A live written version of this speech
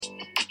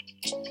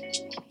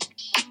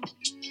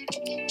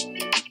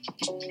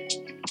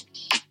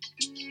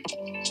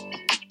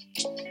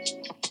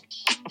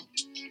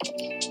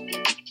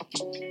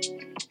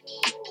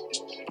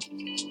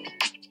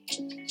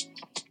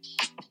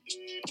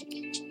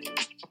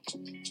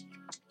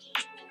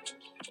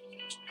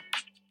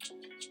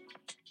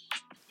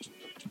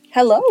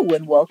Hello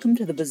and welcome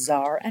to the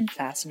Bizarre and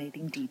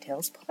Fascinating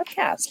Details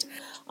podcast.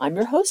 I'm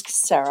your host,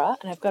 Sarah,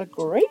 and I've got a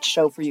great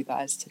show for you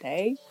guys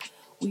today.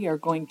 We are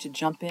going to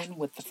jump in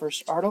with the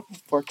first article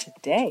for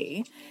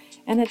today,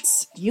 and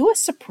it's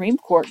U.S. Supreme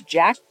Court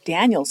Jack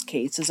Daniels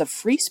case is a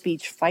free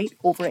speech fight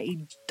over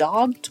a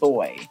dog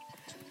toy.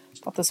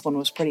 I thought this one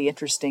was pretty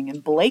interesting,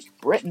 and Blake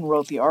Britton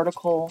wrote the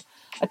article.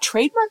 A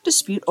trademark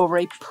dispute over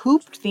a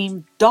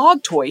poop-themed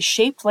dog toy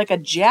shaped like a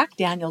Jack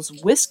Daniels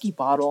whiskey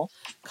bottle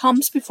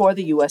comes before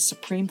the U.S.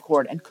 Supreme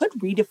Court and could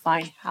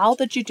redefine how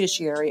the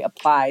judiciary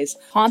applies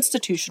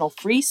constitutional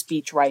free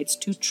speech rights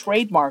to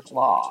trademark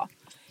law.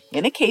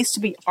 In a case to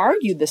be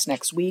argued this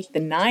next week, the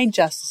 9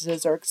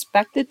 justices are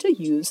expected to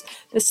use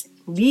this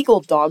legal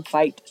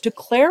dogfight to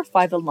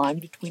clarify the line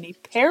between a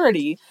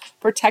parody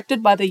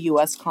protected by the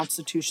U.S.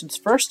 Constitution's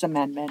First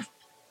Amendment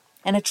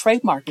and a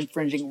trademark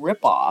infringing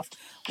ripoff,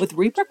 with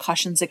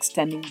repercussions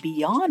extending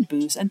beyond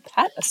booze and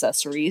pet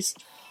accessories.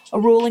 A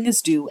ruling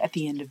is due at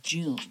the end of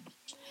June.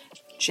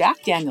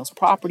 Jack Daniels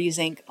Properties,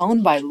 Inc.,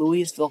 owned by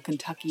Louisville,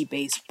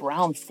 Kentucky-based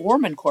Brown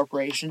Forman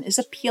Corporation, is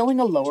appealing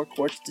a lower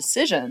court's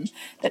decision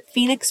that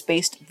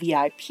Phoenix-based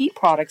VIP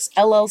Products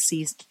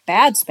LLC's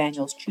Bad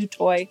Spaniels chew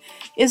toy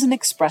is an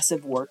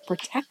expressive work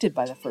protected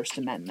by the First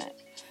Amendment.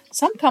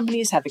 Some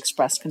companies have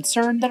expressed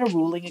concern that a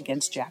ruling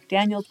against Jack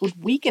Daniels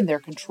would weaken their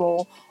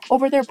control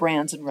over their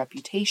brands and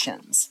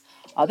reputations.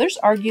 Others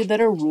argue that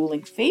a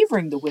ruling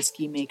favoring the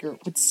whiskey maker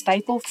would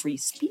stifle free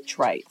speech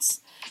rights.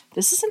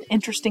 This is an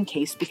interesting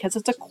case because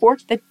it's a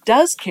court that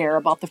does care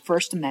about the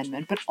First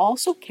Amendment but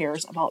also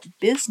cares about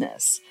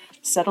business,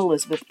 said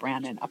Elizabeth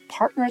Brandon, a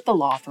partner at the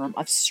law firm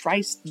of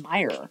Strice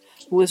Meyer,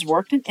 who has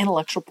worked in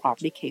intellectual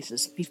property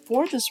cases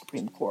before the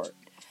Supreme Court.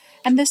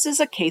 And this is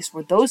a case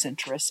where those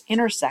interests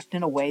intersect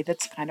in a way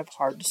that's kind of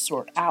hard to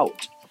sort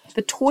out.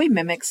 The toy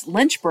mimics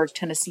Lynchburg,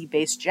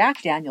 Tennessee-based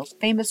Jack Daniels'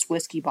 famous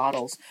whiskey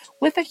bottles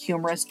with a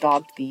humorous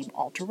dog-themed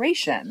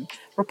alteration,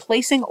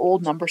 replacing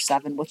old number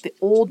 7 with the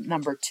old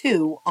number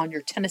 2 on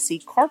your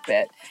Tennessee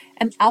carpet,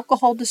 and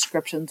alcohol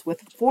descriptions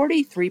with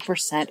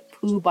 43%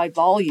 poo by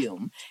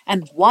volume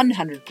and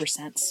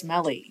 100%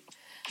 smelly.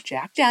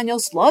 Jack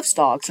Daniels loves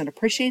dogs and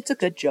appreciates a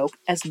good joke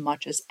as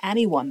much as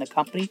anyone, the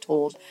company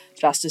told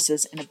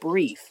justices in a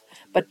brief.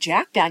 But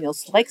Jack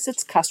Daniels likes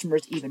its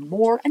customers even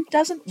more and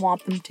doesn't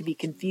want them to be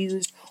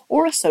confused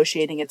or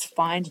associating its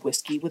fine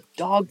whiskey with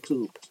dog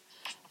poop.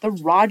 The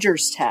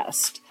Rogers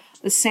Test.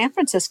 The San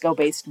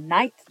Francisco-based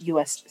 9th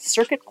U.S.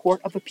 Circuit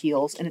Court of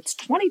Appeals, in its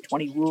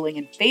 2020 ruling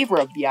in favor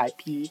of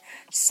VIP,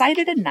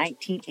 cited a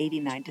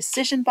 1989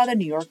 decision by the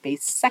New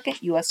York-based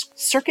 2nd U.S.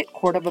 Circuit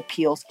Court of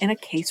Appeals in a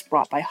case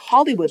brought by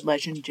Hollywood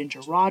legend Ginger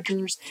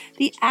Rogers.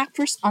 The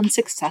actress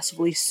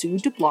unsuccessfully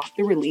sued to block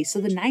the release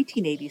of the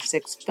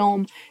 1986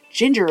 film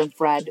Ginger and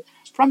Fred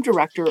from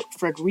director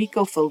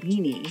Federico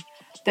Fellini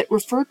that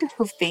referred to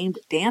her famed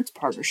dance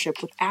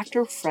partnership with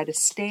actor Fred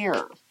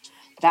Astaire.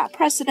 That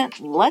precedent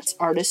lets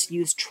artists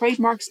use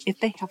trademarks if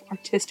they have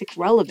artistic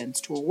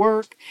relevance to a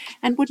work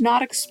and would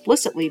not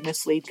explicitly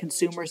mislead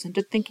consumers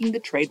into thinking the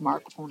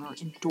trademark owner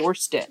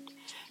endorsed it.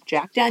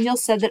 Jack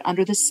Daniels said that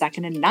under the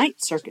 2nd and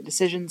 9th Circuit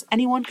decisions,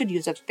 anyone could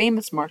use a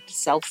famous mark to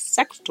sell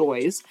sex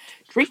toys,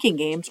 drinking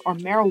games, or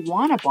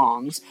marijuana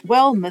bongs,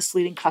 while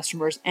misleading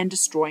customers and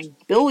destroying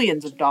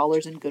billions of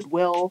dollars in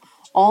goodwill,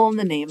 all in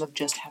the name of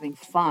just having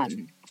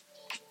fun.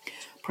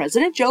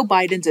 President Joe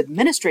Biden's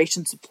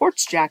administration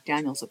supports Jack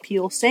Daniels'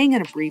 appeal, saying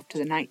in a brief to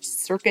the 9th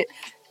Circuit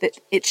that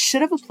it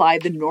should have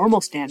applied the normal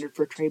standard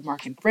for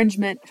trademark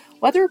infringement,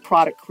 whether a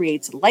product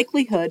creates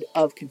likelihood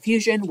of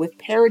confusion with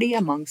parody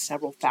among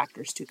several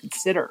factors to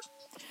consider.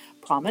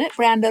 Prominent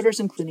brand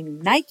owners including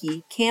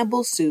Nike,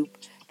 Campbell's Soup,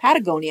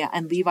 Patagonia,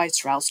 and Levi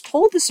Strauss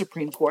told the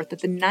Supreme Court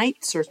that the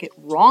 9th Circuit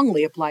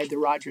wrongly applied the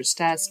Rogers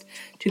Test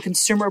to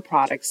consumer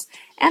products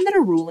and that a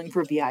ruling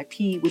for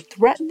VIP would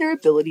threaten their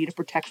ability to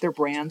protect their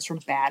brands from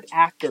bad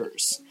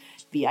actors.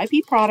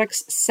 VIP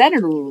Products said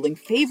in a ruling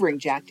favoring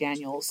Jack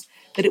Daniels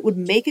that it would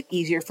make it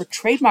easier for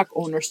trademark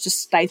owners to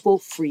stifle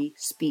free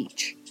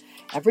speech.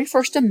 Every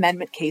First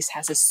Amendment case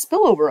has a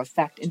spillover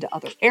effect into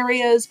other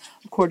areas,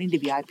 according to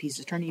VIP's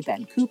attorney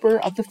Ben Cooper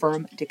of the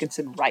firm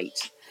Dickinson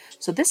Wright.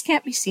 So this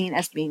can't be seen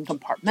as being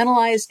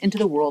compartmentalized into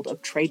the world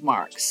of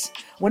trademarks.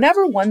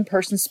 Whenever one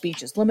person's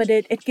speech is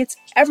limited, it gets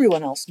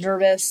everyone else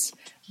nervous.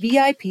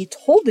 VIP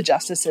told the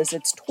justices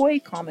its toy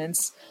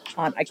comments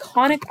on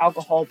iconic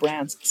alcohol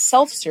brands'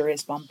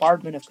 self-serious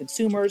bombardment of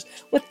consumers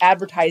with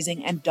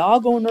advertising and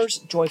dog owners'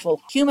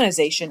 joyful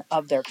humanization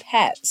of their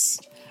pets.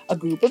 A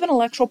group of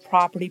intellectual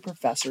property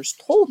professors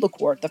told the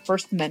court the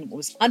First Amendment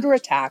was under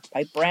attack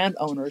by brand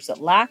owners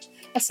that lack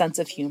a sense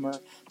of humor,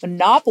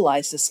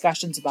 monopolize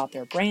discussions about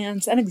their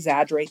brands, and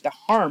exaggerate the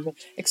harm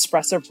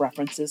expressive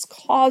references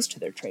cause to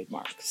their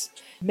trademarks.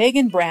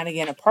 Megan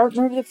Brannigan, a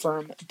partner of the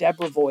firm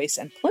Deborah Voice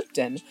and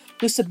Plimpton,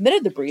 who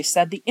submitted the brief,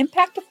 said the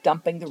impact of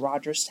dumping the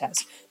Rogers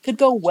Test could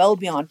go well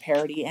beyond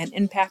parody and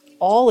impact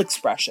all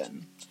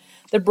expression.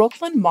 The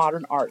Brooklyn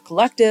Modern Art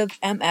Collective,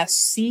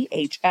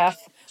 MSCHF,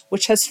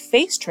 which has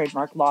faced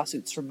trademark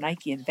lawsuits from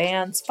Nike and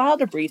Vans,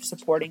 filed a brief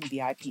supporting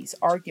VIP's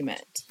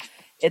argument.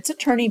 Its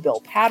attorney,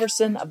 Bill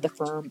Patterson of the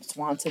firm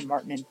Swanson,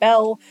 Martin &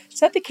 Bell,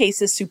 said the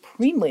case is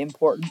supremely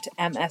important to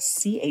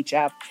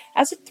MSCHF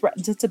as it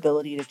threatens its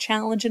ability to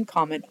challenge and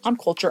comment on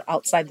culture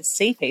outside the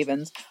safe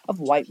havens of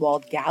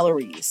white-walled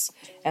galleries.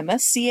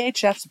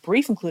 MSCHF's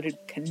brief included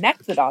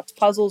connect-the-dots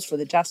puzzles for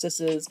the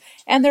justices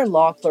and their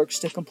law clerks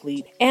to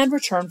complete and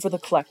return for the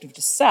collective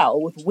to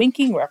sell, with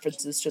winking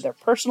references to their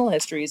personal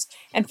histories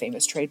and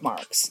famous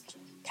trademarks.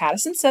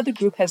 Patterson said the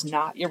group has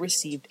not yet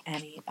received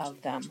any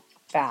of them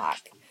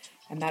back.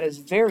 And that is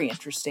very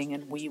interesting,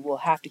 and we will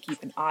have to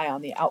keep an eye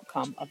on the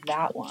outcome of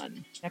that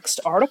one. Next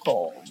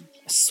article.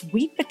 A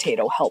sweet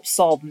potato helps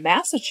solve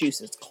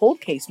Massachusetts cold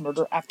case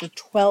murder after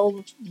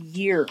 12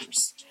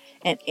 years.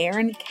 And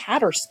Aaron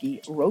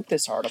Katersky wrote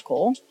this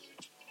article.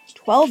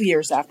 12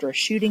 years after a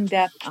shooting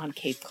death on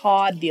Cape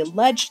Cod, the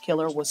alleged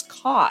killer was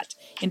caught,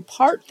 in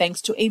part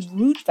thanks to a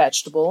root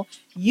vegetable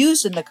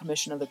used in the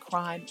commission of the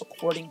crime,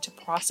 according to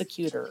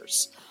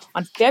prosecutors.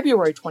 On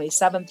February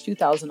 27,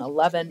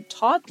 2011,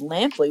 Todd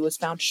Lampley was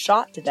found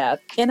shot to death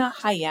in a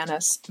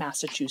Hyannis,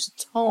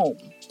 Massachusetts home.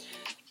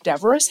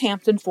 Devereux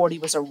Hampton, 40,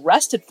 was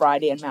arrested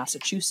Friday in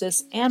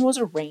Massachusetts and was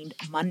arraigned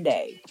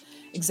Monday.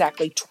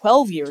 Exactly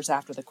 12 years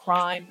after the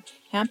crime,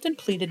 Hampton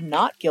pleaded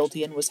not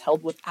guilty and was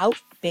held without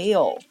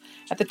bail.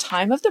 At the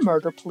time of the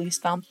murder, police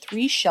found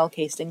 3 shell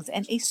casings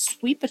and a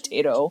sweet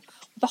potato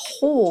with a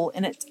hole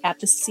in it at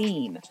the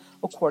scene,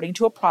 according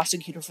to a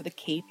prosecutor for the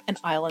Cape and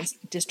Islands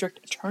District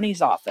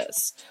Attorney's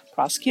Office.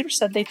 Prosecutors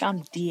said they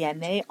found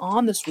DNA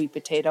on the sweet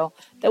potato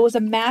that was a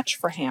match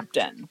for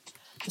Hampton.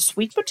 The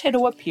sweet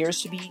potato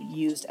appears to be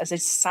used as a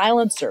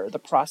silencer, the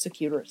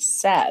prosecutor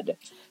said.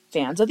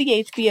 Fans of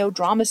the HBO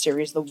drama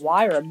series The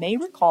Wire may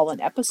recall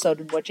an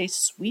episode in which a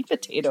sweet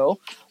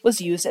potato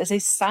was used as a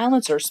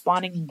silencer,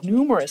 spawning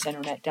numerous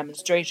internet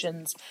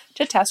demonstrations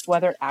to test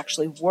whether it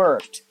actually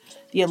worked.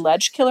 The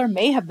alleged killer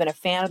may have been a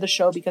fan of the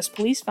show because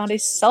police found a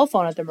cell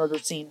phone at the murder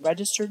scene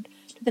registered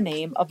to the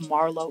name of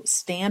Marlo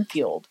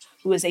Stanfield,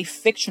 who is a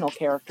fictional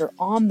character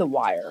on The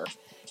Wire.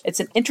 It's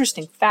an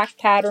interesting fact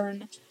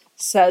pattern,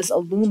 says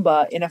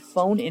Alumba in a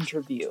phone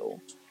interview.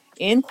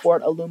 In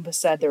court, Alumba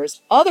said there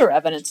is other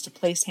evidence to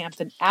place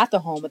Hampton at the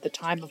home at the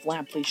time of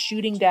Lampley's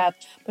shooting death,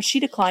 but she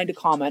declined to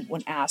comment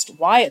when asked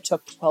why it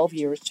took 12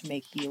 years to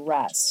make the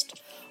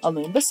arrest.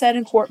 Alumba said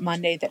in court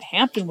Monday that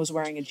Hampton was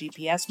wearing a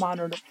GPS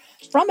monitor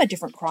from a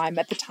different crime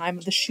at the time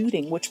of the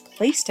shooting, which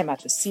placed him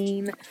at the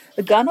scene.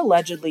 The gun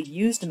allegedly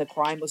used in the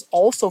crime was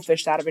also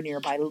fished out of a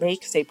nearby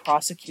lake, say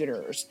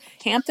prosecutors.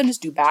 Hampton is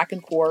due back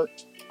in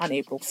court on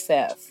April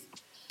 5th.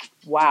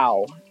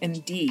 Wow,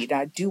 indeed.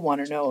 I do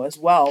want to know as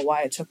well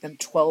why it took them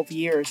 12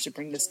 years to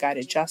bring this guy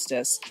to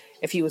justice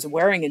if he was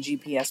wearing a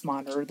GPS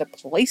monitor that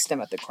placed him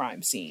at the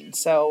crime scene.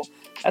 So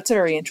that's a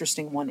very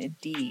interesting one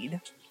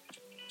indeed.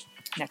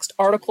 Next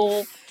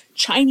article.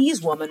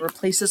 Chinese woman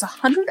replaces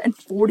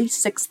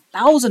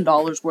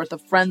 $146,000 worth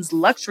of friends'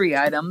 luxury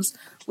items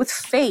with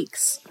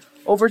fakes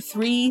over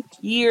 3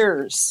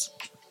 years.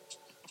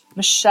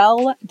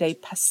 Michelle de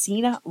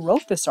Passina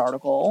wrote this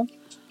article.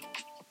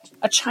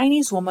 A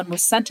Chinese woman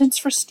was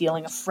sentenced for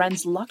stealing a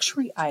friend's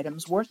luxury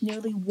items worth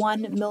nearly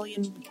 1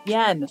 million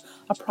yen,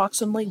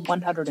 approximately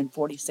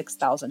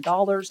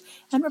 $146,000,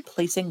 and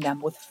replacing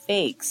them with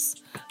fakes.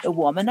 The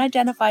woman,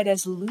 identified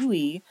as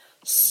Louis,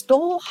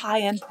 stole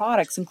high-end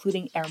products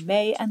including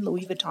Hermès and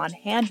Louis Vuitton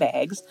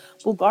handbags,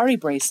 Bulgari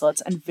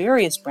bracelets, and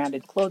various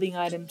branded clothing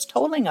items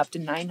totaling up to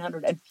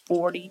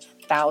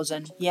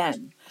 940,000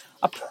 yen.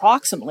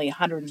 Approximately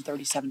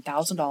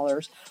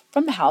 $137,000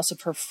 from the house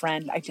of her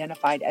friend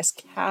identified as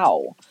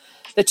Cow.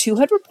 The two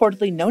had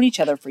reportedly known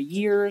each other for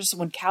years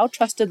when Cow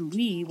trusted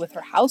Lee with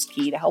her house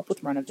key to help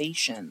with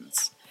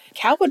renovations.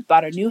 Cow had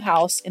bought a new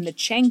house in the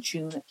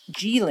Changchun,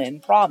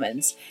 Jilin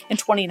province in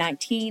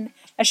 2019.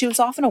 As she was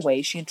often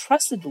away, she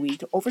entrusted Lee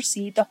to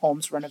oversee the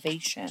home's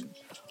renovation.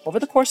 Over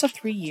the course of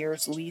 3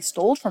 years, Lee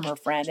stole from her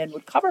friend and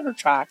would cover her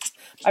tracks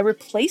by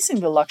replacing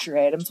the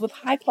luxury items with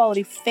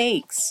high-quality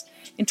fakes.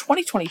 In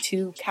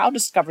 2022, Cow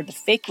discovered the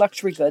fake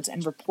luxury goods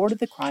and reported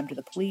the crime to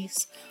the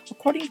police.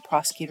 According to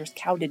prosecutors,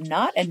 Cow did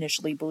not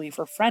initially believe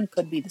her friend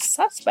could be the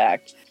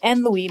suspect,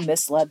 and Louis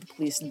misled the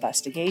police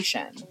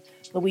investigation.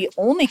 Louis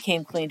only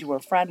came clean to her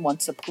friend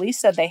once the police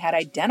said they had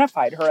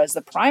identified her as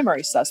the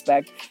primary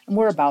suspect and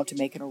were about to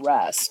make an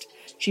arrest.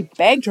 She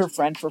begged her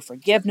friend for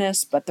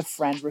forgiveness, but the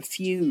friend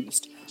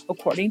refused.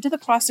 According to the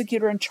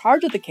prosecutor in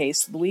charge of the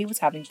case, Louis was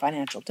having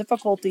financial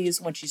difficulties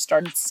when she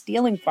started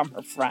stealing from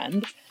her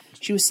friend.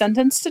 She was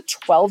sentenced to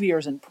 12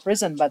 years in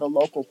prison by the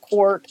local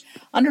court.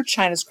 Under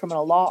China's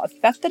criminal law, a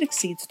theft that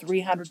exceeds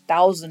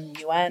 300,000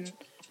 yuan,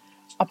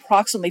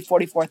 approximately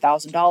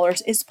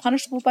 $44,000, is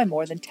punishable by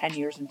more than 10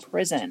 years in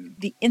prison.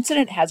 The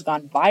incident has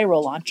gone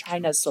viral on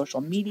China's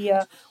social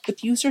media,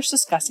 with users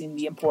discussing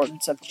the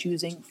importance of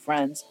choosing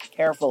friends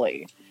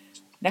carefully.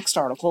 Next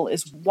article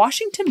is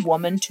Washington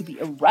woman to be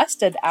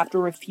arrested after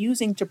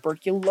refusing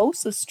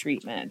tuberculosis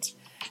treatment.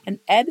 And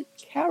Ed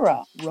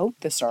Cara wrote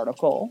this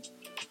article.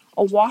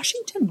 A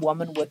Washington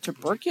woman with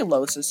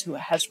tuberculosis who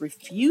has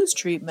refused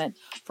treatment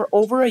for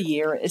over a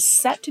year is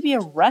set to be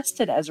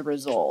arrested as a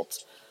result.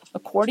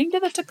 According to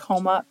the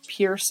Tacoma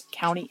Pierce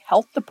County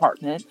Health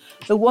Department,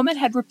 the woman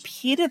had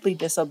repeatedly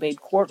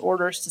disobeyed court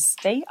orders to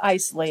stay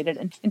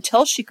isolated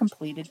until she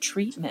completed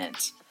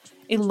treatment.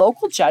 A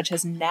local judge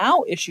has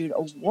now issued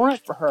a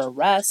warrant for her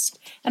arrest,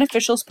 and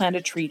officials plan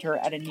to treat her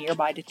at a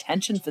nearby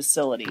detention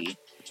facility.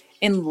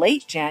 In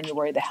late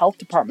January, the health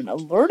department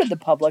alerted the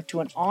public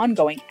to an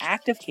ongoing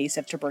active case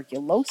of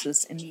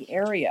tuberculosis in the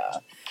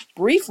area,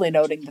 briefly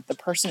noting that the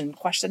person in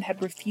question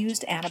had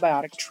refused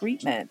antibiotic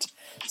treatment.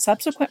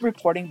 Subsequent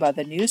reporting by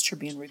the News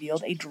Tribune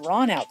revealed a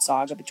drawn-out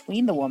saga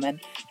between the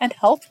woman and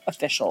health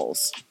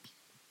officials.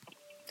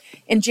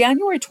 In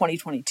January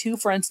 2022,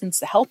 for instance,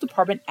 the health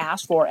department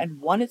asked for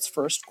and won its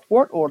first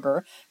court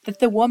order that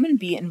the woman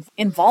be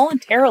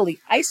involuntarily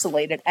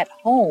isolated at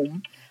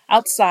home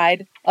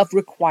outside of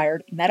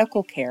required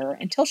medical care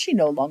until she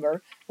no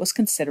longer was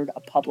considered a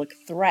public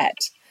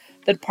threat.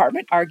 The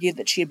department argued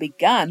that she had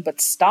begun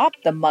but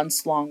stopped the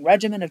months-long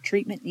regimen of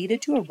treatment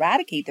needed to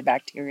eradicate the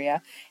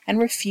bacteria and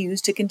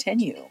refused to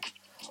continue.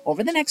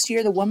 Over the next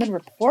year, the woman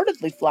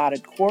reportedly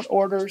flouted court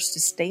orders to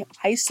stay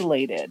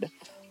isolated.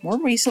 More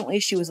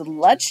recently, she was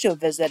alleged to have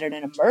visited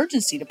an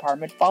emergency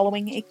department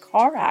following a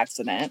car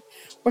accident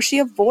where she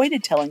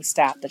avoided telling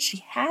staff that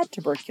she had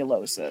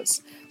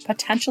tuberculosis,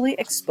 potentially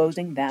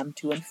exposing them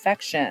to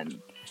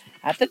infection.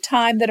 At the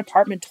time, the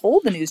department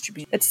told the News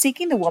Tribune that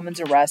seeking the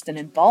woman's arrest and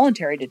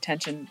involuntary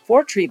detention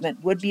for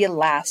treatment would be a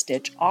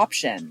last-ditch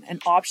option, an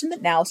option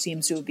that now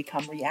seems to have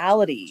become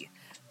reality.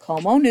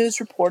 Como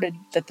News reported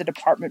that the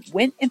department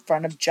went in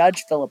front of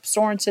Judge Philip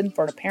Sorensen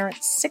for an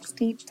apparent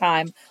 16th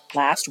time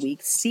last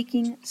week,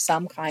 seeking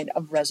some kind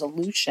of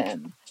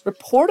resolution.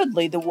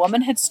 Reportedly, the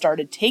woman had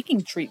started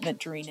taking treatment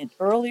during an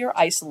earlier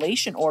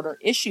isolation order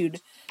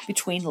issued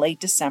between late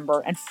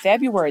December and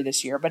February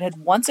this year, but had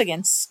once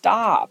again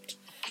stopped.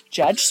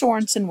 Judge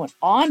Sorensen went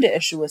on to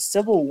issue a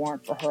civil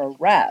warrant for her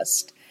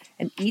arrest.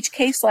 In each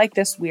case like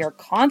this, we are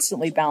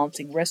constantly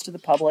balancing risk to the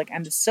public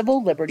and the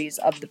civil liberties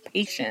of the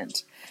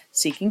patient.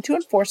 Seeking to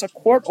enforce a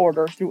court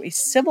order through a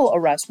civil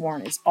arrest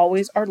warrant is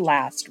always our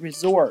last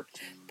resort,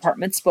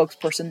 department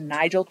spokesperson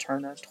Nigel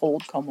Turner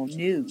told Como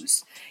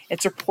News.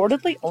 It's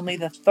reportedly only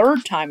the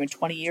third time in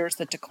 20 years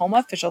that Tacoma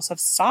officials have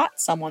sought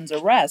someone's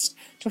arrest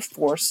to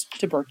force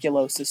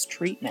tuberculosis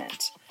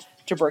treatment.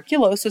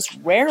 Tuberculosis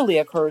rarely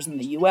occurs in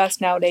the U.S.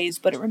 nowadays,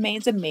 but it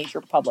remains a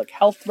major public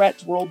health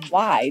threat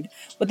worldwide,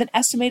 with an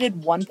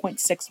estimated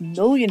 1.6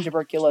 million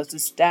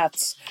tuberculosis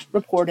deaths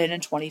reported in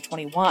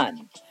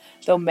 2021.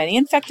 Though many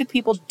infected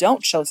people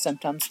don't show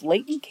symptoms,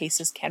 latent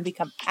cases can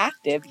become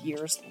active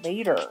years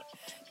later.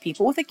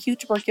 People with acute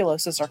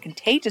tuberculosis are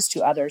contagious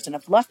to others and,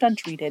 if left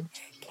untreated,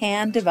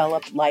 can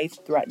develop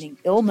life-threatening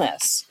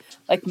illness.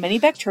 Like many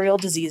bacterial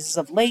diseases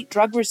of late,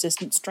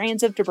 drug-resistant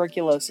strains of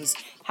tuberculosis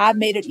have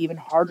made it even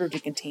harder to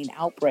contain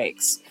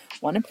outbreaks.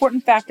 One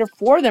important factor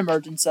for the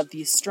emergence of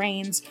these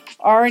strains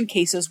are in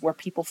cases where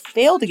people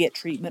fail to get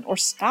treatment or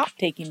stop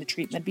taking the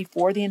treatment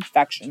before the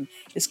infection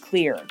is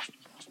cleared.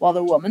 While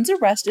the woman's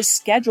arrest is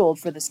scheduled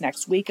for this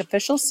next week,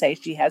 officials say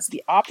she has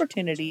the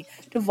opportunity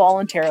to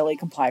voluntarily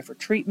comply for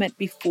treatment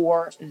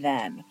before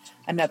then.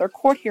 Another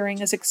court hearing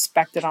is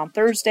expected on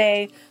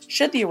Thursday.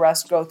 Should the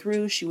arrest go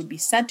through, she would be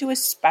sent to a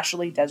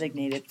specially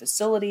designated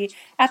facility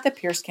at the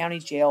Pierce County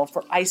Jail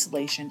for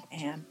isolation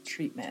and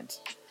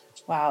treatment.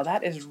 Wow,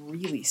 that is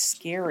really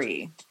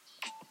scary.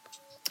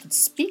 And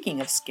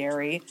speaking of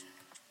scary,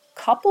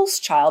 couple's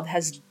child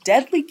has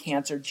deadly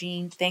cancer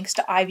gene thanks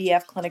to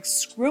IVF clinic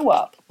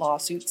screw-up,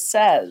 lawsuit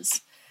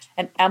says.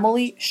 And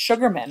Emily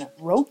Sugarman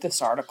wrote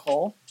this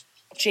article.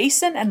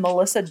 Jason and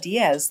Melissa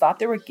Diaz thought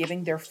they were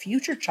giving their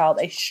future child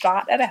a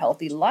shot at a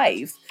healthy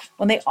life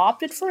when they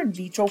opted for in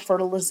vitro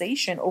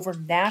fertilization over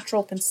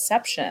natural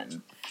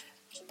conception.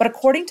 But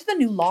according to the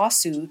new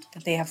lawsuit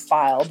that they have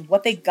filed,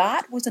 what they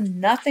got was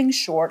nothing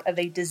short of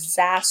a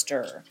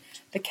disaster.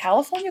 The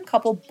California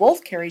couple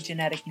both carry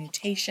genetic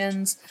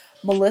mutations,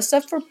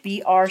 Melissa for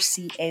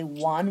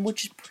BRCA1,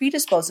 which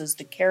predisposes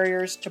the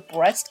carriers to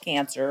breast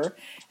cancer,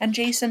 and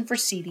Jason for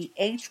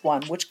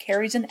CDH1, which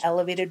carries an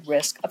elevated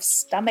risk of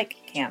stomach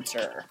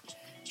cancer.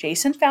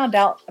 Jason found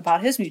out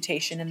about his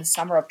mutation in the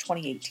summer of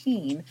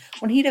 2018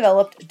 when he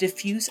developed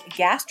diffuse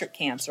gastric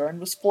cancer and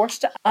was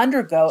forced to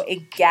undergo a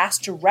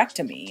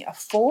gastrectomy, a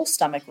full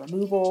stomach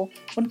removal,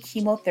 when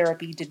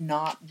chemotherapy did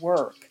not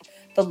work.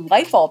 The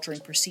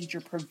life-altering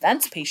procedure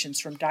prevents patients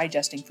from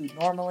digesting food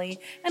normally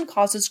and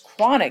causes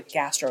chronic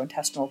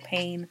gastrointestinal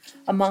pain,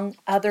 among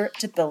other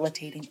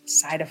debilitating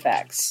side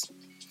effects.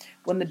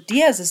 When the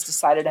Diazes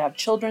decided to have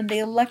children, they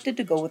elected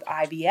to go with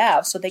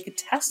IVF so they could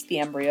test the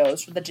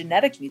embryos for the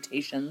genetic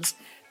mutations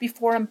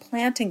before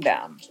implanting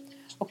them.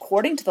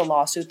 According to the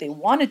lawsuit, they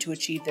wanted to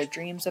achieve their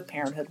dreams of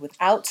parenthood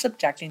without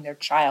subjecting their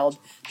child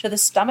to the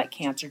stomach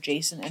cancer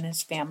Jason and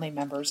his family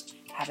members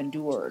have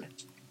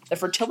endured. The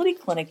fertility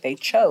clinic they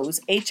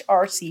chose,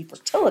 HRC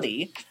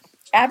Fertility,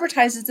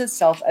 advertises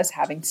itself as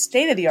having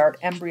state-of-the-art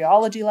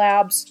embryology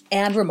labs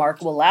and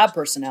remarkable lab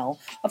personnel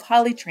of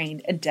highly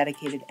trained and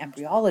dedicated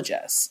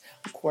embryologists,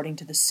 according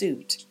to the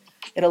suit.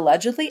 It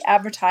allegedly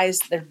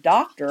advertised their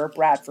doctor,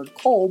 Bradford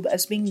Kolb,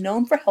 as being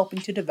known for helping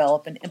to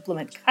develop and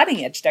implement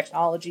cutting-edge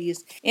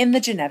technologies in the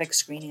genetic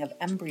screening of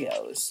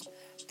embryos.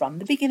 From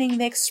the beginning,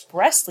 they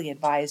expressly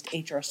advised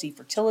HRC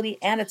Fertility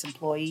and its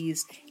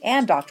employees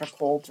and Dr.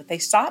 Kolb that they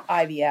sought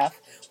IVF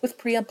with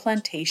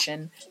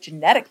pre-implantation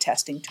genetic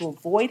testing to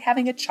avoid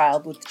having a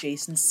child with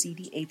Jason's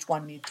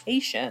CDH1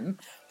 mutation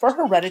for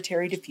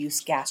hereditary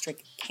diffuse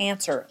gastric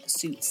cancer, the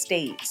suit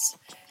states.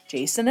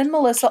 Jason and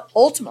Melissa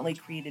ultimately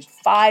created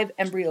 5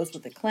 embryos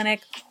with the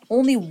clinic,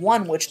 only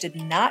one which did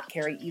not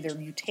carry either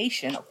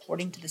mutation,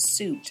 according to the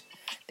suit.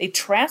 They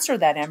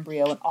transferred that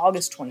embryo in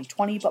August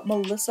 2020, but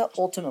Melissa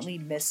ultimately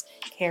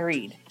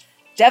miscarried.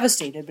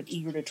 Devastated but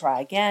eager to try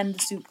again, the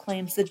suit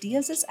claims the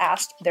Diaz's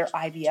asked their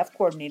IVF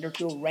coordinator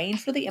to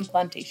arrange for the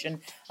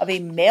implantation of a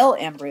male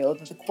embryo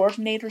that the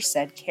coordinator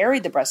said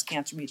carried the breast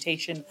cancer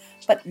mutation,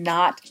 but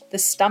not the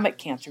stomach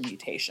cancer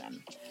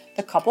mutation.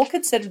 The couple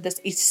considered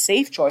this a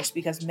safe choice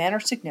because men are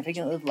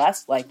significantly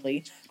less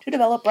likely to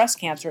develop breast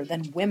cancer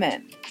than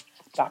women.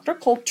 Dr.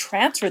 Kolb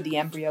transferred the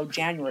embryo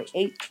January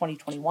 8,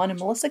 2021, and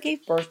Melissa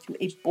gave birth to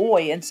a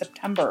boy in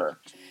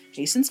September.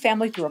 Jason's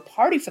family threw a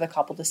party for the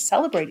couple to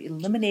celebrate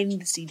eliminating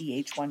the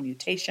CDH1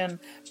 mutation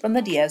from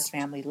the Diaz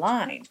family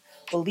line,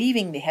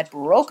 believing they had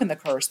broken the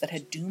curse that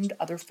had doomed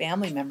other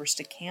family members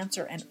to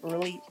cancer and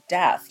early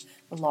death,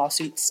 the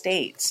lawsuit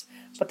states.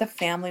 But the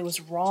family was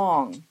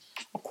wrong.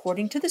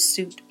 According to the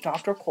suit,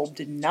 Dr. Kolb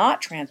did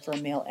not transfer a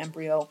male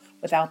embryo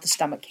without the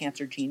stomach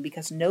cancer gene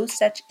because no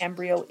such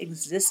embryo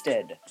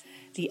existed.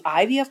 The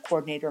IVF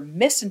coordinator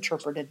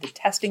misinterpreted the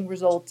testing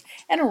results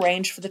and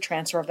arranged for the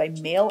transfer of a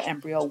male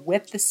embryo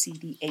with the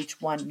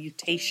CDH1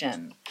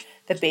 mutation.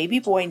 The baby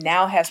boy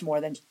now has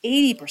more than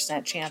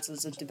 80%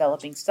 chances of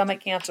developing stomach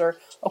cancer,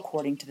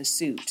 according to the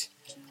suit.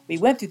 We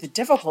went through the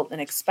difficult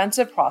and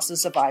expensive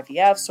process of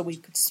IVF so we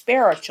could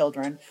spare our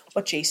children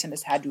what Jason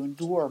has had to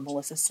endure,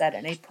 Melissa said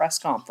in a press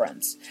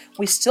conference.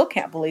 We still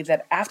can't believe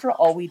that after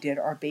all we did,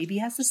 our baby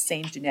has the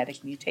same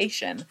genetic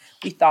mutation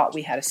we thought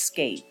we had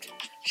escaped.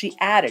 She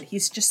added,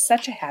 he's just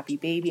such a happy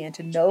baby, and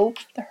to know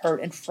the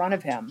hurt in front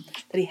of him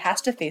that he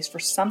has to face for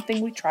something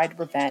we tried to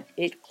prevent,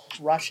 it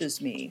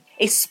crushes me.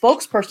 A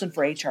spokesperson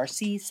for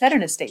HRC said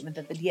in a statement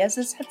that the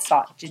Diaz's had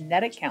sought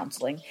genetic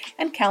counseling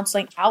and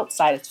counseling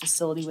outside its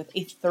facility with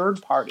a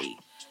third party.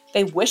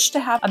 They wished to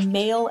have a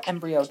male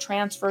embryo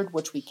transferred,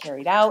 which we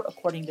carried out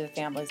according to the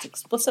family's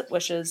explicit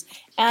wishes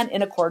and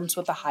in accordance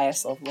with the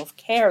highest level of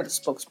care, the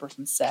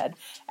spokesperson said,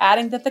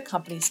 adding that the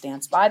company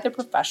stands by the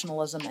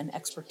professionalism and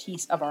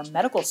expertise of our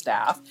medical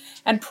staff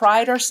and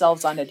pride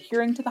ourselves on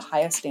adhering to the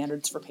highest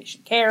standards for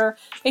patient care,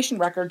 patient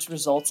records,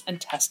 results,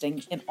 and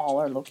testing in all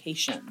our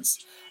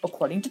locations.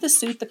 According to the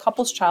suit, the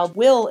couple's child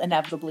will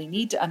inevitably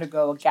need to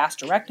undergo a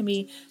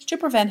gastrectomy to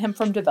prevent him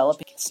from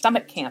developing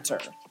stomach cancer.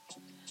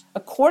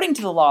 According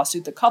to the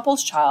lawsuit, the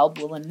couple's child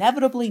will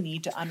inevitably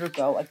need to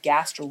undergo a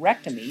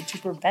gastrectomy to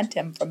prevent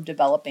him from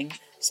developing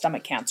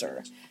stomach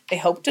cancer. They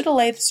hope to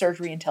delay the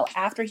surgery until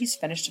after he's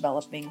finished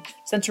developing,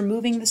 since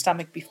removing the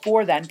stomach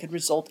before then could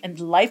result in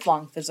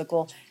lifelong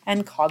physical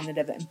and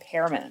cognitive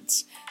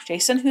impairments.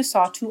 Jason, who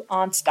saw 2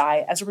 aunts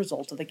die as a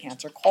result of the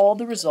cancer, called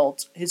the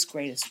results his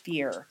greatest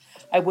fear.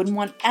 I wouldn't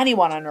want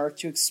anyone on earth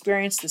to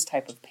experience this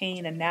type of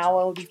pain, and now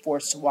I will be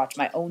forced to watch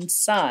my own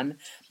son,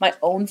 my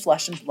own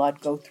flesh and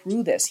blood, go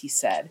through this, he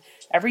said.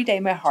 Every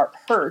day my heart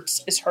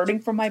hurts is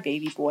hurting for my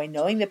baby boy,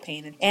 knowing the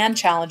pain and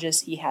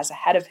challenges he has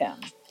ahead of him.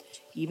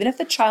 Even if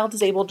the child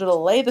is able to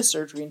delay the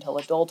surgery until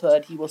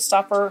adulthood, he will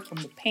suffer from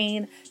the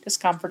pain,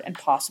 discomfort, and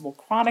possible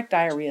chronic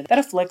diarrhea that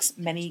afflicts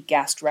many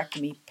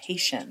gastrectomy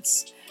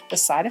patients. The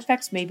side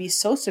effects may be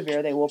so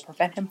severe they will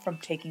prevent him from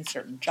taking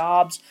certain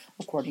jobs,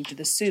 according to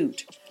the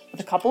suit. But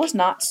the couple is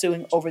not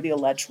suing over the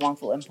alleged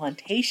wrongful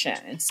implantation.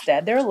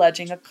 Instead, they're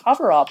alleging a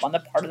cover-up on the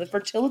part of the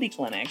fertility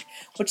clinic,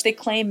 which they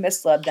claim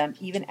misled them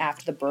even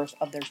after the birth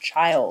of their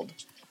child.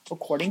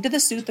 According to the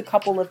suit, the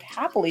couple lived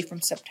happily from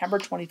September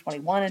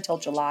 2021 until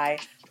July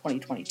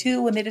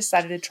 2022 when they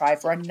decided to try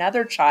for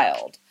another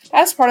child.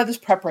 As part of this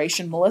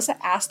preparation, Melissa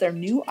asked their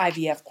new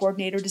IVF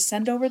coordinator to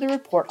send over the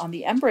report on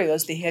the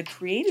embryos they had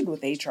created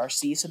with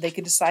HRC so they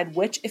could decide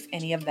which, if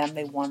any of them,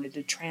 they wanted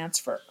to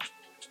transfer.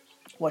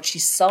 What she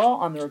saw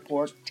on the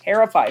report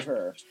terrified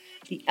her.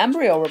 The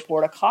embryo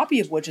report, a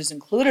copy of which is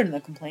included in the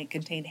complaint,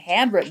 contained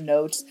handwritten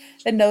notes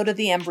that noted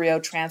the embryo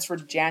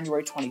transferred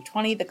January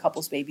 2020. The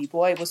couple's baby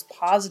boy was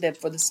positive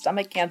for the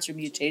stomach cancer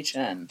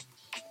mutation.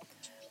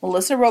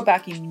 Melissa wrote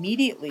back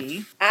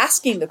immediately,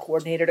 asking the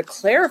coordinator to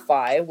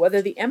clarify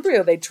whether the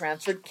embryo they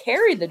transferred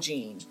carried the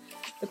gene.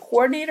 The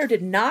coordinator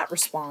did not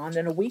respond,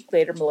 and a week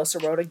later, Melissa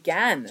wrote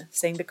again,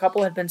 saying the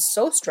couple had been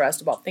so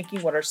stressed about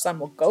thinking what our son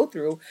will go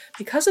through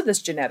because of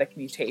this genetic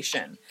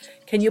mutation.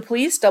 Can you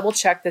please double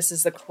check this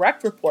is the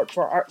correct report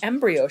for our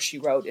embryo, she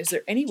wrote. Is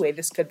there any way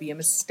this could be a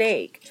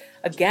mistake?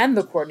 Again,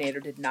 the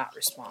coordinator did not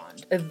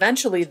respond.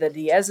 Eventually, the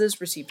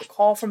Diaz's received a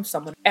call from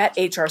someone at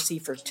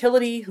HRC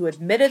Fertility who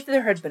admitted that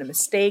there had been a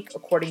mistake,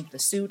 according to the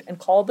suit, and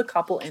called the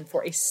couple in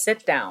for a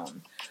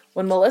sit-down.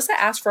 When Melissa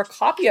asked for a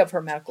copy of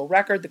her medical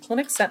record, the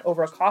clinic sent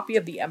over a copy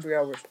of the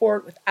embryo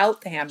report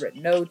without the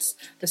handwritten notes,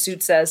 the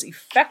suit says,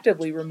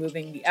 effectively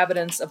removing the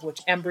evidence of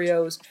which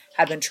embryos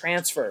had been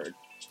transferred.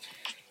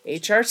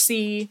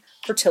 HRC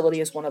Fertility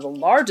is one of the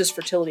largest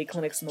fertility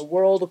clinics in the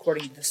world,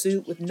 according to the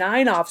suit, with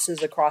 9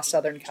 offices across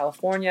Southern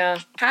California.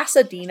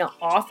 Pasadena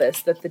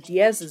office that the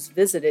Diaz's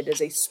visited is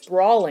a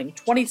sprawling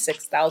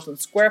 26,000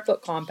 square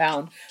foot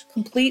compound,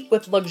 complete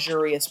with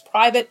luxurious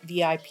private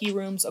VIP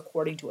rooms,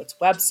 according to its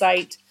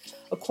website.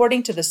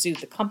 According to the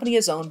suit, the company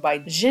is owned by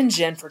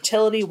Jinjin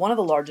Fertility, one of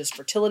the largest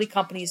fertility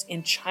companies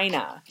in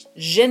China.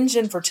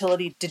 Jinjin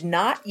Fertility did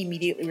not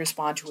immediately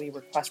respond to a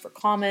request for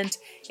comment.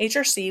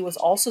 HRC was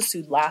also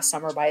sued last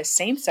summer by a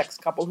same-sex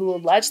couple who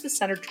alleged the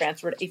center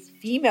transferred a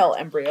female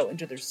embryo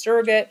into their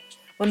surrogate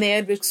when they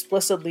had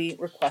explicitly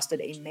requested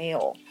a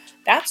male.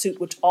 That suit,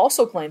 which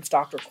also claims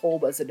Dr.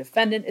 Kolb as a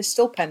defendant, is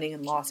still pending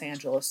in Los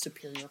Angeles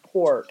Superior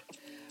Court.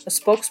 A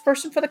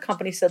spokesperson for the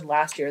company said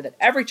last year that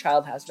every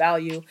child has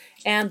value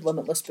and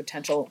limitless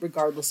potential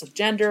regardless of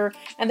gender,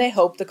 and they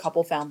hope the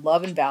couple found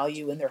love and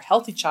value in their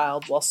healthy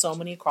child while so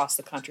many across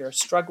the country are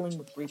struggling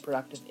with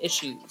reproductive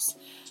issues.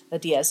 The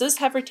Diaz's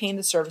have retained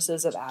the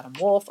services of Adam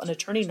Wolf, an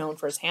attorney known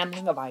for his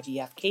handling of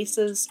IVF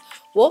cases.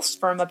 Wolf's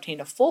firm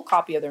obtained a full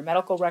copy of their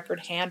medical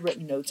record,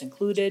 handwritten notes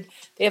included.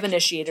 They have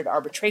initiated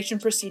arbitration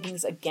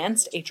proceedings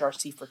against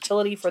HRC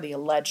Fertility for the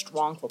alleged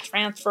wrongful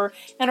transfer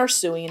and are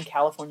suing in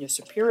California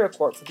Superior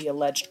Court for the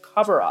alleged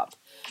cover-up.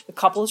 The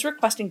couple is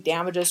requesting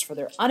damages for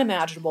their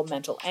unimaginable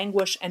mental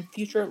anguish and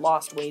future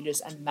lost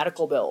wages and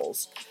medical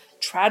bills.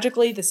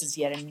 Tragically, this is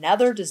yet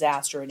another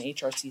disaster in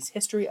HRC's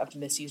history of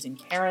misusing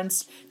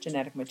parents,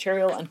 genetic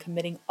material, and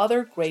committing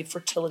other grave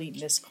fertility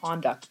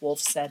misconduct, Wolf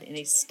said in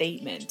a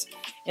statement.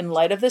 In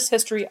light of this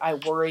history, I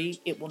worry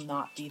it will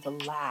not be the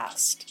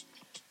last.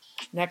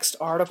 Next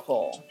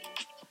article.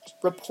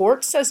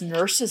 Report says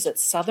nurses at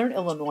Southern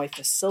Illinois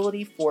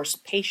facility force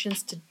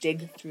patients to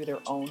dig through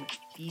their own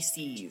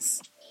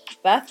feces.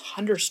 Beth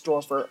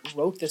Hundersdorfer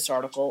wrote this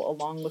article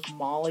along with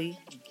Molly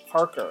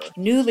Parker.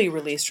 Newly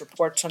released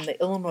reports from the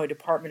Illinois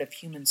Department of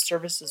Human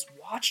Services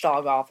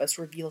Watchdog Office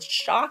reveal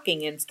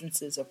shocking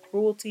instances of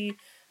cruelty,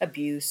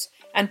 abuse,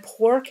 and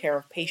poor care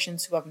of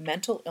patients who have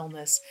mental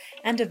illness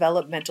and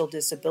developmental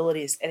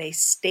disabilities at a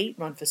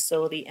state-run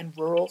facility in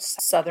rural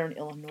southern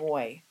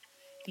Illinois.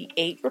 The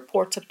 8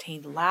 reports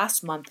obtained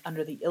last month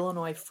under the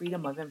Illinois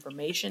Freedom of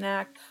Information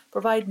Act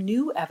provide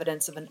new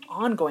evidence of an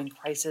ongoing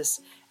crisis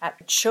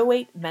at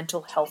Choate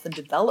Mental Health and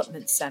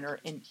Development Center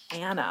in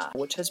Anna,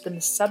 which has been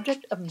the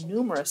subject of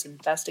numerous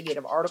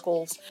investigative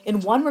articles. In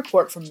one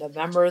report from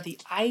November, the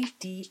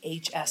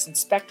IDHS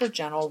Inspector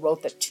General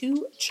wrote that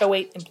 2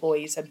 Choate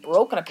employees had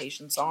broken a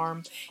patient's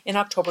arm in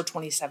October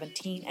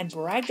 2017 and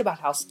bragged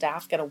about how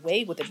staff get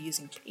away with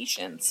abusing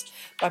patients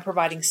by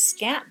providing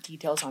scant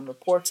details on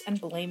reports and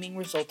blaming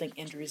resulting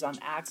injuries on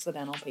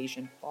accidental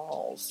patient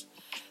falls.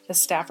 The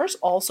staffers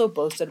also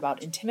boasted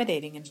about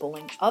intimidating and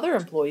bullying other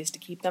employees to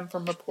keep them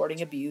from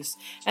reporting abuse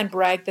and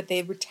bragged that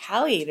they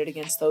retaliated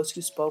against those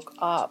who spoke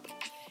up.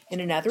 In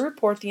another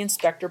report, the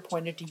inspector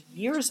pointed to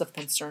years of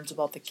concerns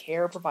about the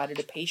care provided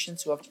to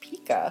patients who have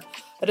pica,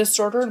 a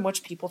disorder in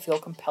which people feel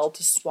compelled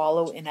to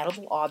swallow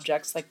inedible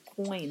objects like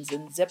coins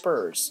and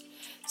zippers.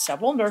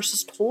 Several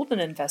nurses told an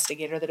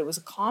investigator that it was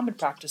a common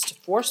practice to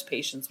force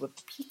patients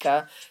with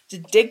pica to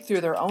dig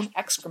through their own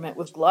excrement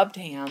with gloved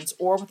hands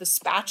or with a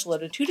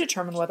spatula to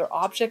determine whether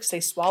objects they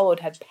swallowed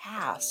had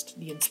passed,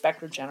 the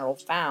inspector general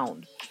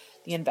found.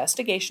 The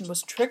investigation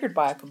was triggered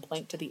by a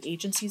complaint to the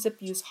agency's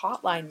abuse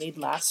hotline made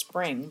last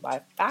spring by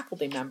a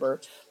faculty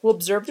member who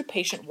observed a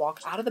patient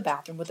walk out of the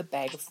bathroom with a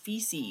bag of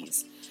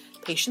feces.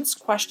 Patients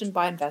questioned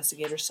by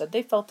investigators said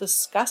they felt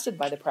disgusted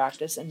by the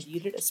practice and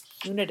viewed it as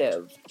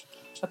punitive.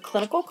 A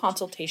clinical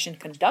consultation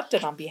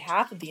conducted on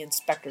behalf of the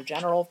Inspector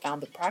General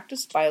found the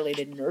practice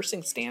violated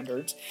nursing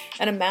standards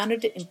and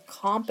amounted to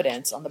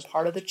incompetence on the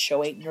part of the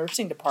Choate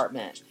Nursing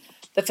Department.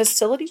 The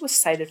facility was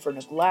cited for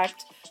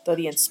neglect, though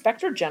the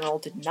Inspector General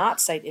did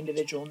not cite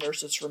individual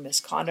nurses for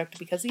misconduct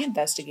because the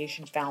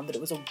investigation found that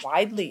it was a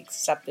widely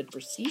accepted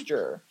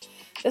procedure.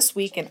 This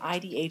week, an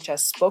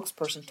IDHS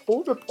spokesperson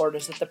told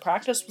reporters that the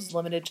practice was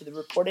limited to the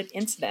reported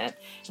incident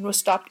and was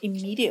stopped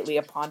immediately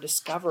upon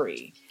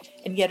discovery.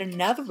 In yet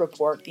another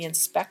report, the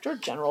Inspector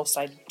General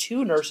cited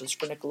 2 nurses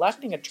for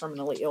neglecting a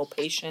terminally ill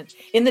patient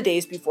in the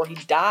days before he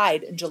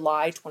died in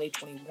July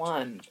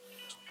 2021.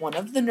 One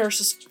of the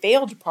nurses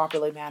failed to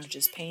properly manage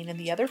his pain, and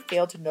the other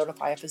failed to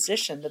notify a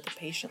physician that the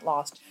patient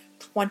lost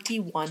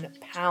 21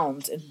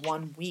 pounds in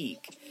 1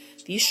 week.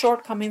 These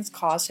shortcomings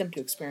caused him to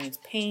experience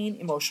pain,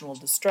 emotional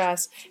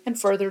distress, and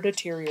further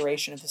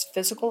deterioration of his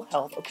physical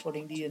health,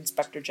 according to the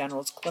Inspector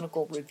General's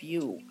clinical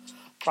review.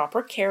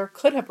 Proper care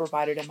could have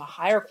provided him a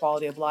higher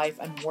quality of life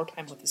and more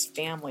time with his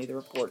family, the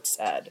report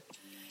said.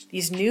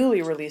 These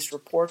newly released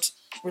reports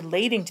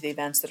relating to the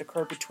events that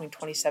occurred between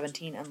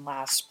 2017 and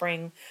last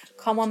spring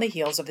come on the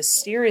heels of a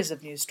series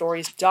of news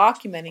stories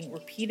documenting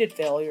repeated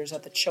failures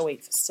at the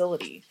Choate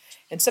facility.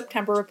 In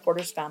September,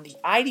 reporters found the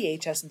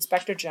IDHS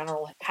Inspector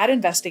General had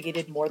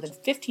investigated more than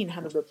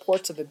 1,500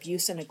 reports of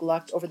abuse and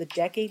neglect over the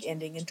decade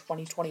ending in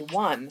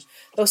 2021,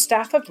 though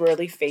staff have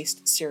rarely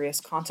faced serious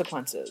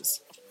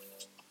consequences.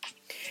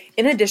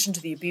 In addition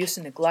to the abuse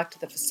and neglect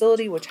at the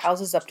facility, which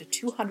houses up to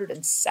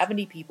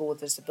 270 people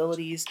with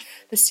disabilities,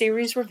 the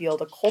series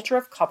revealed a culture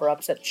of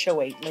cover-ups at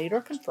Show 8,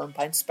 later confirmed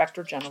by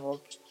Inspector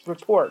General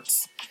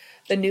reports.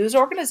 The news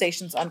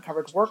organizations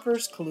uncovered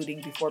workers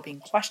colluding before being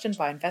questioned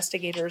by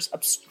investigators,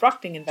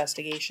 obstructing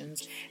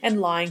investigations, and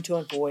lying to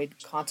avoid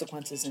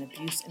consequences in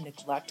abuse and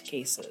neglect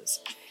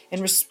cases.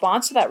 In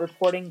response to that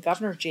reporting,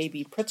 Governor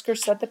J.B. Pritzker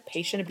said the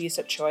patient abuse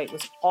at Show 8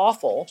 was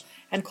awful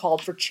and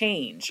called for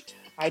change.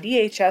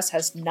 IDHS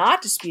has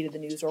not disputed the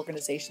news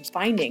organization's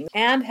findings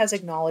and has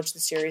acknowledged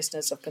the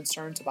seriousness of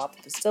concerns about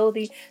the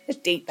facility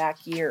that date back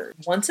years.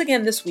 Once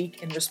again this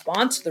week, in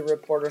response to the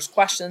reporters'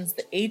 questions,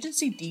 the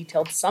agency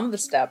detailed some of the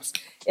steps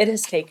it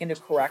has taken to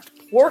correct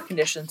poor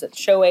conditions at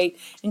Show 8,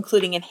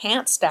 including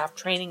enhanced staff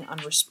training on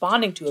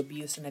responding to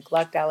abuse and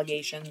neglect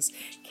allegations,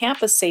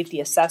 campus safety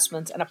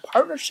assessments, and a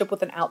partnership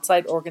with an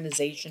outside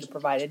organization to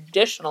provide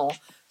additional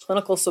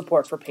clinical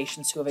support for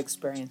patients who have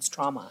experienced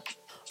trauma.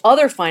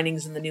 Other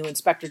findings in the new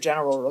Inspector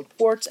General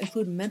reports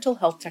include mental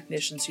health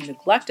technicians who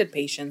neglected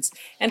patients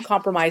and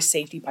compromised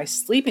safety by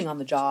sleeping on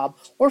the job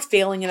or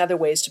failing in other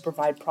ways to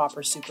provide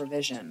proper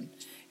supervision.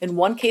 In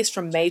one case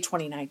from May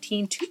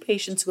 2019, 2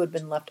 patients who had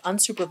been left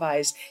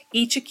unsupervised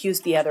each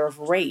accused the other of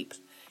rape.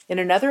 In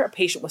another, a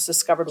patient was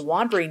discovered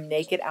wandering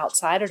naked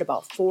outside at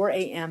about 4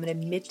 a.m. in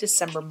a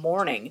mid-December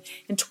morning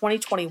in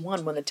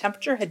 2021 when the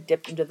temperature had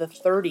dipped into the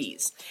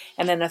 30s.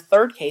 And in a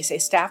third case, a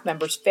staff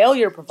member's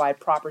failure to provide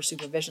proper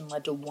supervision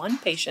led to one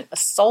patient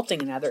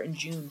assaulting another in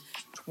June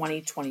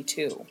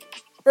 2022.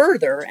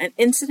 Further, an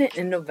incident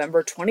in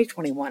November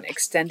 2021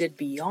 extended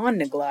beyond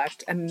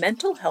neglect. A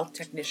mental health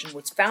technician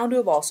was found to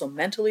have also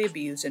mentally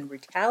abused and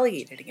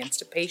retaliated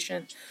against a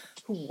patient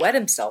who wet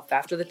himself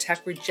after the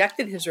tech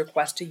rejected his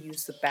request to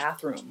use the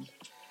bathroom.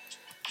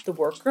 The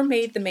worker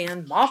made the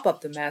man mop up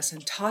the mess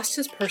and tossed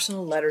his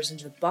personal letters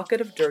into a bucket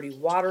of dirty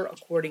water,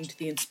 according to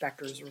the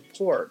inspector's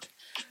report.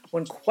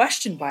 When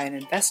questioned by an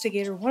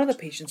investigator, one of the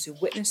patients who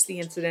witnessed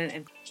the incident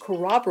and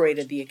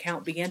corroborated the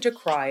account began to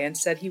cry and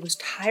said he was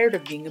tired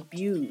of being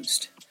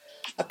abused.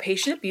 A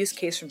patient abuse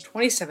case from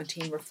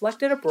 2017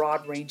 reflected a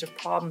broad range of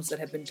problems that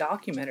have been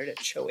documented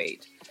at Show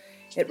 8.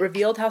 It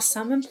revealed how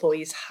some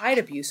employees hide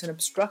abuse and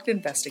obstruct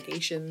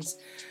investigations,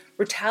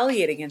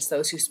 retaliate against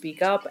those who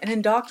speak up, and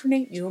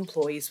indoctrinate new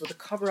employees with a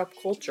cover-up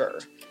culture.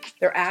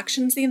 Their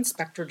actions, the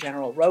Inspector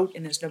General wrote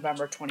in his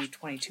November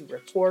 2022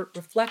 report,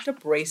 reflect a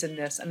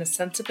brazenness and a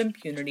sense of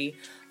impunity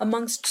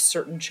amongst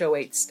certain Show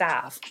 8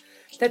 staff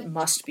that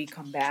must be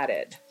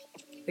combated.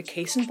 The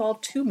case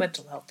involved 2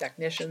 mental health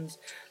technicians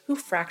who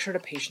fractured a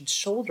patient's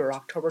shoulder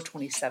October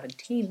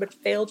 2017 but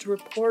failed to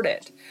report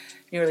it.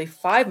 Nearly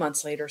 5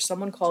 months later,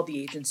 someone called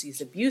the agency's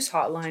abuse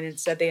hotline and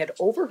said they had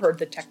overheard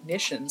the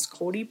technicians,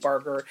 Cody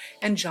Barger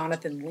and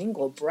Jonathan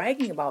Lingle,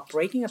 bragging about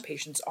breaking a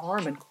patient's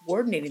arm and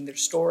coordinating their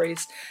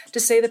stories to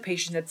say the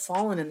patient had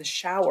fallen in the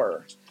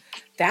shower.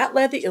 That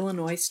led the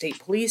Illinois State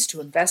Police to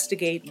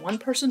investigate. One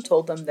person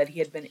told them that he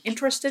had been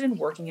interested in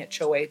working at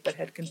Show 8 but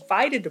had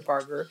confided to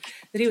Barger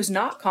that he was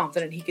not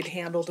confident he could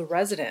handle the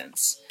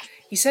residents.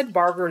 He said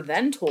Barger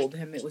then told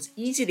him it was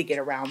easy to get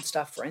around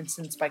stuff, for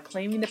instance, by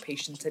claiming the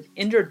patients had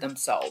injured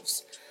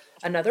themselves.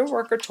 Another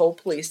worker told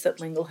police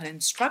that Lingle had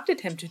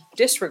instructed him to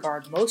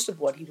disregard most of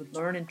what he would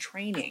learn in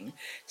training,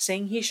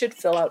 saying he should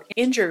fill out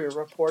injury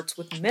reports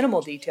with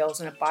minimal details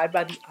and abide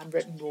by the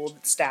unwritten rule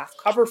that staff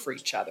cover for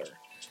each other.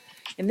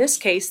 In this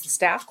case, the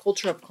staff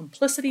culture of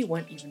complicity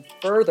went even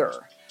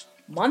further.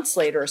 Months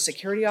later, a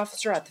security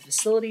officer at the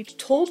facility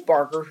told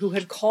Barger, who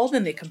had called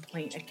in the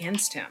complaint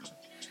against him.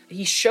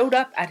 He showed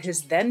up at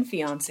his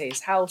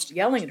then-fiancee's house,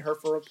 yelling at her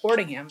for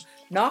reporting him,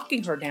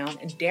 knocking her down,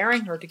 and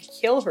daring her to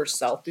kill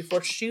herself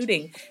before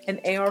shooting an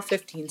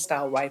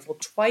AR-15-style rifle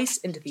twice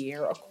into the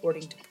air,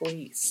 according to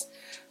police.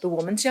 The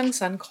woman's young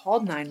son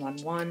called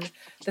 911.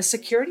 The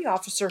security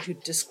officer who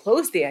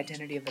disclosed the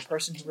identity of the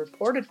person who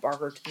reported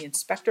Barger to the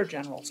Inspector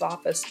General's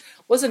office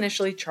was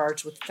initially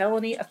charged with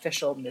felony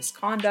official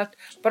misconduct,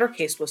 but her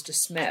case was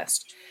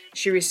dismissed.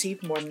 She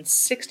received more than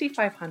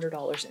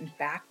 $6,500 in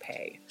back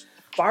pay.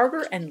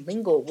 Barger and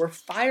Lingle were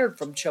fired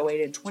from Show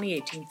 8 in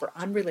 2018 for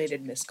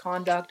unrelated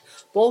misconduct.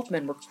 Both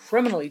men were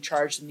criminally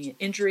charged in the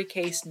injury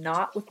case,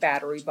 not with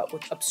battery, but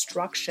with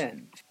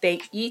obstruction.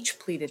 They each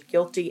pleaded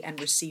guilty and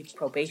received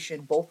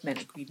probation. Both men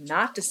agreed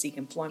not to seek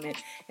employment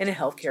in a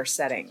healthcare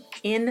setting.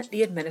 In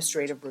the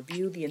administrative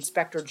review, the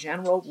Inspector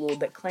General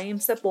ruled that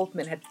claims that both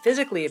men had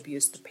physically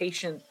abused the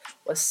patient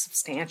was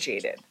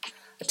substantiated.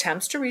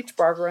 Attempts to reach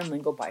Barger and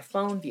Lingle by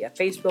phone, via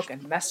Facebook,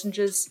 and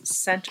messages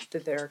sent to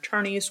their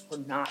attorneys were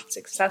not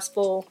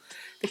successful.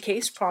 The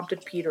case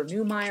prompted Peter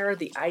Neumeyer,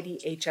 the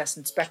IDHS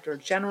Inspector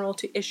General,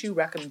 to issue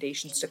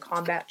recommendations to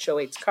combat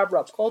Cho-8's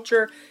cover-up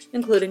culture,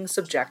 including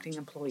subjecting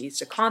employees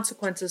to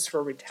consequences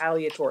for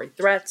retaliatory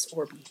threats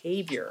or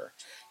behavior.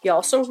 He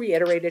also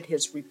reiterated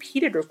his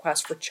repeated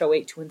request for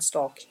Cho-8 to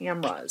install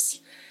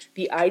cameras.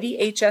 The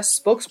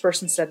IDHS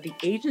spokesperson said the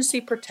agency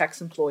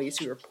protects employees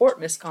who report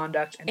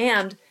misconduct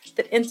and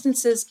that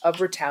instances of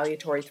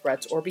retaliatory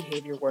threats or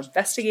behavior were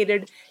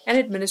investigated and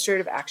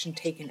administrative action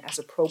taken as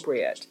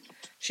appropriate.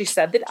 She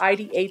said that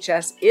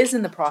IDHS is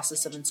in the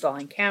process of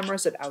installing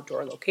cameras at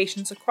outdoor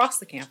locations across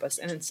the campus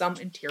and in some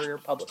interior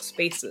public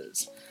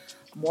spaces.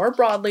 More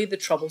broadly, the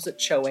troubles at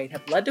Cho-8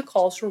 have led to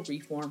calls for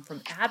reform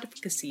from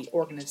advocacy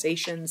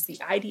organizations, the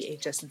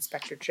IDHS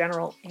Inspector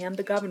General, and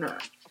the governor.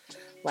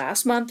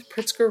 Last month,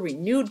 Pritzker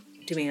renewed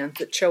demands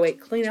that Cho-8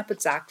 clean up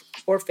its act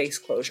or face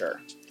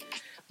closure.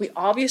 We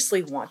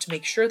obviously want to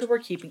make sure that we're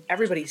keeping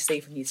everybody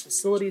safe in these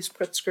facilities,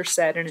 Pritzker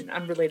said in an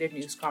unrelated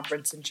news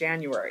conference in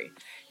January.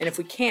 And if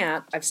we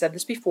can't, I've said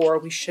this before,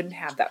 we shouldn't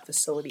have that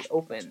facility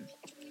open.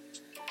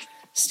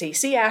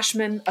 Stacey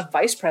Ashman, a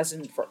vice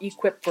president for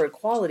Equip for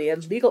Equality, a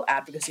legal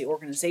advocacy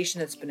organization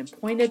that's been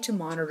appointed to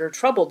monitor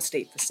troubled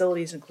state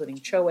facilities, including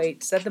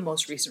Cho-8, said the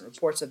most recent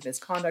reports of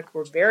misconduct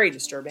were very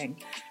disturbing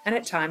and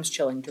at times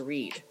chilling to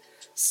read.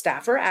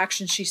 Staffer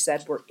actions, she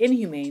said, were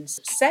inhumane,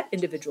 set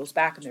individuals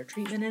back in their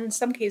treatment, and in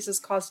some cases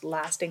caused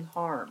lasting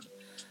harm.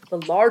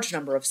 The large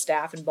number of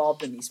staff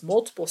involved in these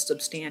multiple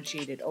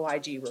substantiated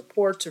OIG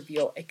reports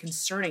reveal a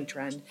concerning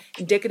trend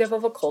indicative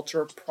of a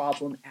culture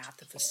problem at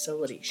the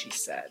facility, she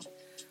said.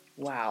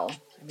 Wow.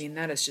 I mean,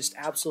 that is just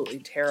absolutely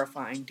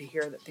terrifying to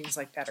hear that things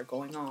like that are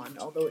going on,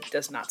 although it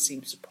does not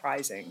seem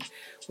surprising.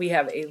 We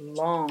have a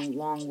long,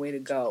 long way to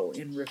go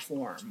in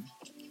reform.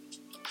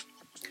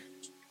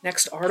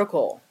 Next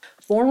article.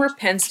 Former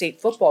Penn State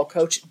football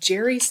coach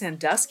Jerry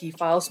Sandusky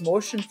files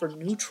motion for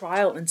new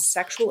trial in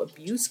sexual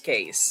abuse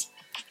case.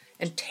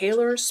 And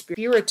Taylor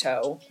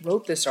Spirito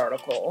wrote this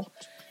article.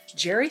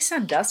 Jerry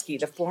Sandusky,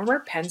 the former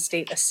Penn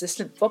State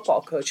assistant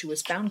football coach who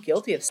was found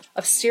guilty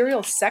of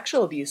serial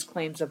sexual abuse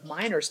claims of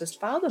minors, has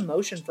filed a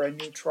motion for a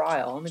new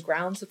trial on the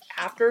grounds of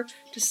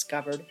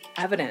after-discovered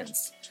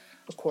evidence.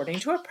 According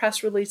to a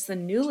press release, the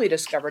newly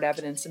discovered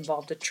evidence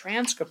involved a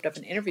transcript of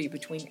an interview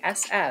between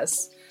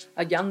SS,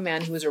 a young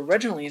man who was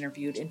originally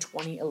interviewed in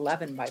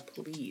 2011 by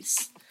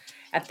police.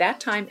 At that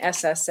time,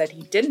 SS said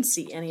he didn't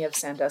see any of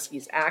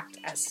Sandusky's act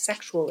as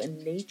sexual in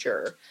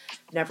nature,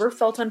 never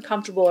felt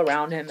uncomfortable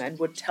around him, and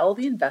would tell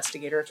the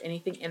investigator if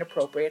anything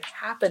inappropriate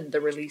happened,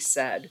 the release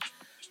said.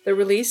 The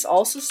release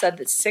also said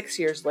that 6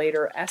 years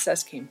later,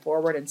 SS came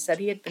forward and said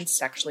he had been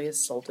sexually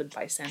assaulted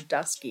by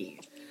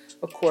Sandusky.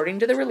 According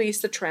to the release,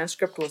 the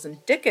transcript was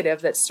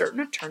indicative that certain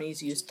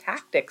attorneys used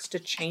tactics to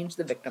change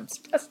the victims'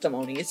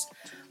 testimonies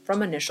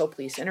from initial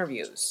police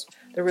interviews.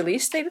 The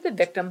release stated the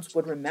victims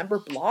would remember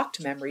blocked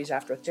memories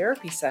after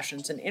therapy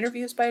sessions and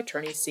interviews by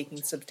attorneys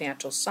seeking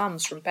substantial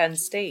sums from Penn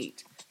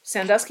State.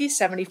 Sandusky,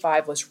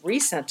 75, was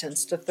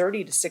resentenced to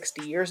 30 to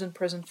 60 years in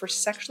prison for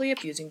sexually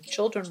abusing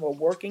children while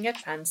working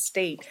at Penn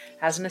State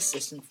as an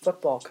assistant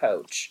football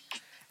coach.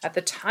 At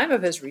the time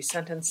of his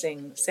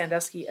resentencing,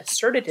 Sandusky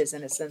asserted his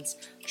innocence,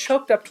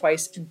 choked up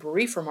twice in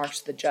brief remarks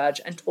to the judge,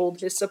 and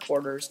told his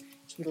supporters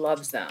he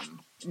loves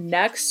them.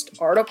 Next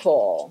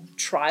article.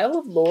 Trial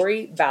of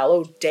Lori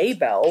Vallow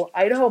Daybell,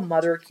 Idaho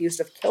mother accused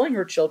of killing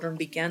her children,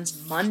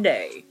 begins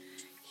Monday.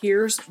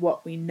 Here's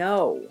what we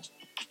know.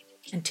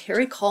 And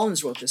Terry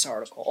Collins wrote this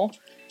article.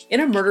 In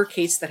a murder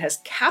case that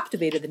has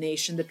captivated the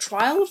nation, the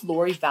trial of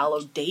Lori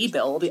Vallow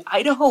Daybell, the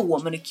Idaho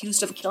woman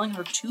accused of killing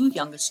her two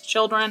youngest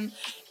children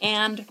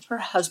and her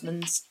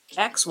husband's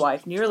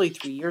ex-wife nearly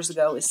 3 years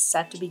ago, is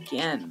set to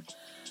begin.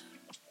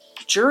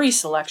 Jury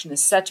selection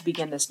is set to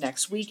begin this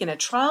next week in a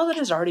trial that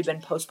has already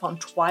been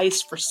postponed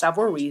twice for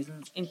several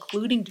reasons,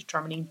 including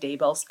determining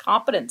Daybell's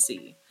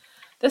competency.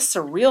 This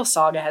surreal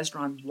saga has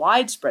drawn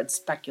widespread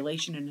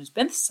speculation and has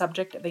been the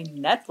subject of a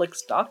Netflix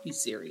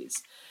docuseries.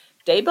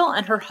 Daybell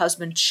and her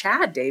husband,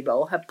 Chad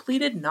Daybell, have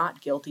pleaded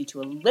not guilty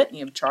to a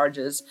litany of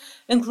charges,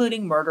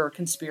 including murder,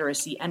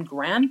 conspiracy, and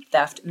grand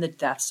theft in the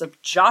deaths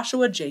of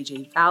Joshua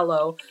J.J.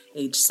 Vallow,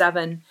 age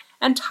 7,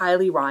 and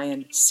Tylee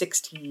Ryan,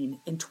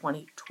 16, in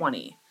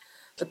 2020.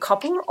 The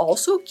couple are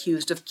also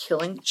accused of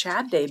killing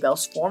Chad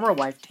Daybell's former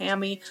wife,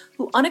 Tammy,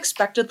 who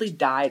unexpectedly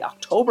died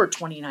October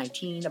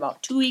 2019,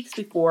 about 2 weeks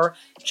before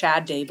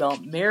Chad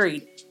Daybell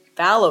married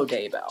Vallow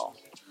Daybell.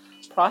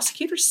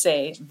 Prosecutors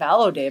say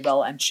Vallow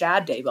Daybell and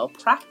Chad Daybell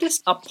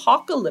practiced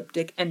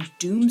apocalyptic and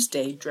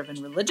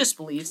doomsday-driven religious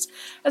beliefs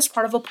as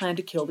part of a plan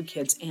to kill the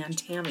kids and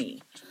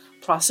Tammy.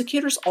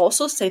 Prosecutors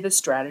also say the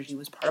strategy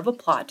was part of a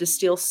plot to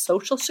steal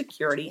Social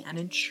Security and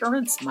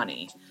insurance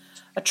money.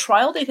 A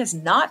trial date has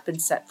not been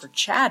set for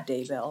Chad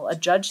Daybell. A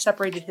judge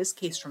separated his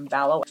case from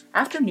Vallow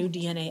after new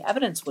DNA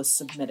evidence was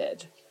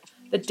submitted.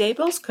 The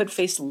Daybells could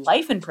face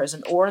life in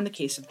prison or, in the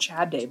case of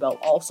Chad Daybell,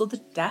 also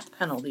the death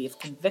penalty if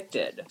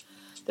convicted.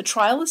 The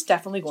trial is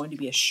definitely going to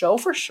be a show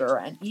for sure,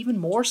 and even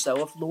more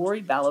so if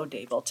Lori Vallow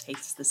Daybell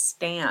takes the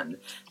stand,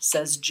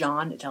 says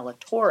John Della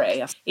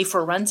Torre, a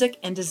forensic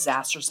and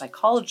disaster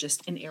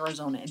psychologist in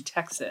Arizona and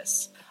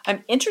Texas.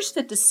 I'm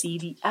interested to see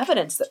the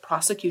evidence that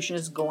prosecution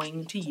is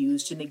going to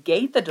use to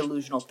negate the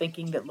delusional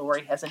thinking that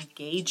Lori has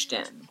engaged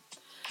in.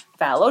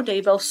 Vallow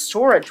Daybell's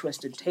sordid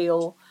twisted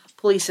tale.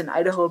 Police in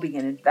Idaho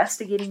began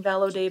investigating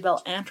Vallow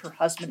Daybell and her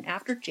husband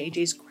after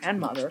JJ's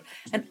grandmother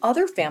and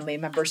other family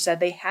members said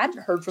they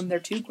hadn't heard from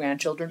their 2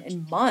 grandchildren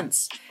in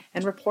months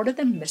and reported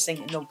them missing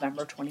in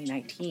November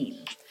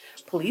 2019.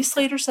 Police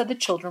later said the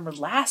children were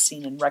last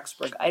seen in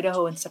Rexburg,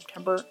 Idaho in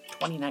September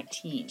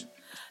 2019.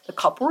 The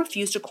couple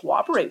refused to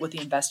cooperate with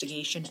the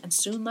investigation and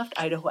soon left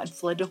Idaho and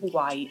fled to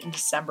Hawaii in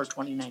December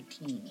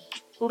 2019.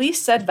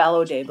 Police said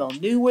Vallow Daybell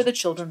knew where the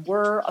children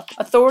were.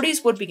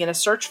 Authorities would begin a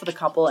search for the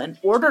couple and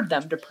ordered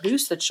them to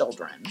produce the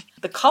children.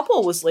 The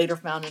couple was later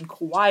found in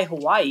Kauai,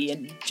 Hawaii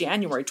in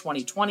January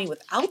 2020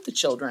 without the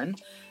children.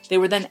 They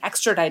were then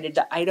extradited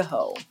to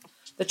Idaho.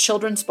 The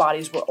children's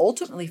bodies were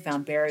ultimately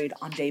found buried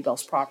on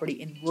Daybell's property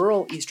in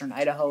rural eastern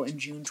Idaho in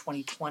June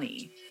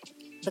 2020.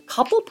 The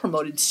couple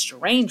promoted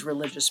strange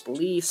religious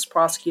beliefs,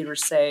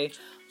 prosecutors say.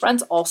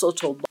 Friends also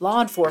told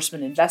law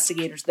enforcement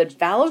investigators that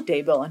Vallow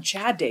Daybell and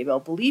Chad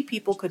Daybell believed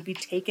people could be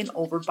taken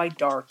over by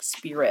dark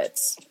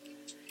spirits.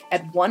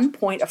 At one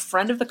point, a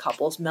friend of the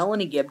couple's,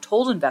 Melanie Gibb,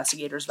 told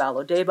investigators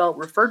Vallow Daybell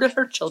referred to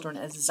her children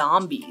as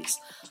zombies,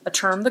 a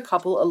term the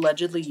couple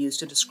allegedly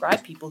used to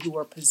describe people who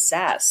were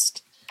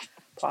possessed.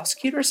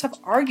 Prosecutors have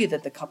argued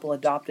that the couple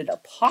adopted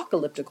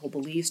apocalyptical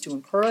beliefs to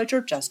encourage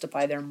or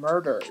justify their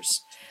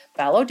murders.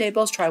 Vallow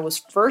Daybell's trial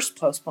was first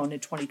postponed in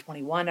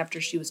 2021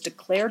 after she was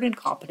declared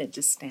incompetent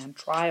to stand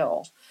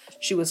trial.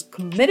 She was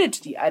committed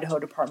to the Idaho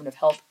Department of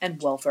Health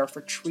and Welfare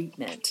for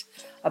treatment.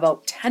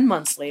 About 10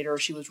 months later,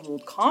 she was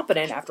ruled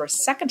competent after a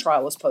second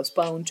trial was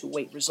postponed to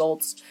await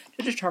results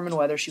to determine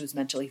whether she was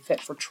mentally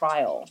fit for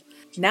trial.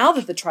 Now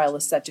that the trial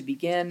is set to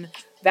begin,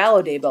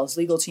 Vallow Daybell's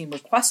legal team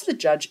requested the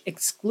judge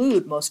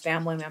exclude most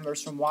family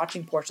members from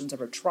watching portions of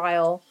her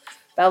trial.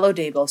 Vallow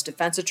Daybell's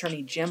defense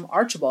attorney Jim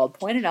Archibald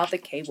pointed out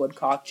that Kay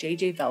Woodcock,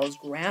 J.J. Vallow's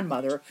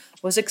grandmother,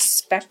 was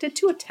expected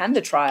to attend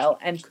the trial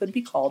and could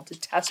be called to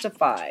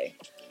testify.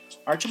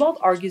 Archibald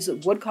argues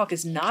that Woodcock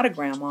is not a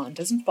grandma and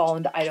doesn't fall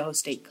into Idaho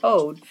state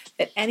code,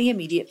 that any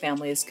immediate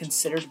family is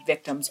considered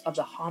victims of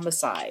the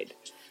homicide.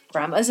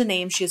 Grandma is a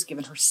name she has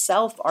given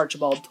herself,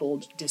 Archibald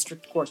told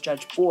District Court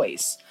Judge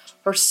Boyce.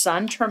 Her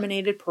son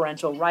terminated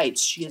parental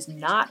rights. She is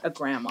not a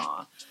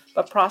grandma.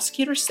 But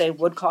prosecutors say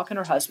Woodcock and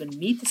her husband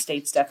meet the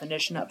state's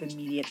definition of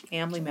immediate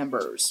family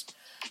members.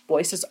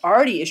 Boyce has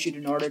already issued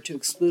an order to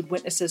exclude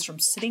witnesses from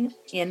sitting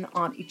in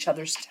on each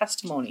other's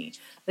testimony.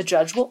 The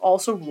judge will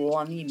also rule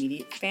on the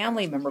immediate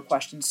family member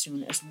question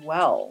soon as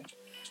well.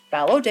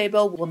 Vallow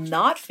Daybell will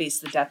not face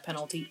the death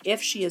penalty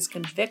if she is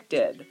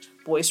convicted,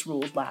 Boyce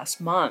ruled last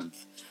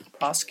month.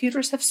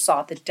 Prosecutors have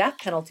sought the death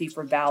penalty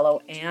for Vallow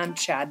and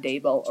Chad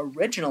Daybell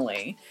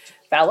originally.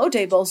 Vallow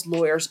Daybell's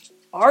lawyers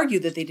argue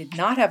that they did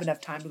not have enough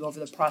time to go over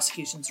the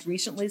prosecution's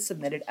recently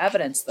submitted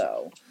evidence,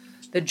 though.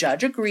 The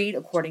judge agreed,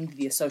 according to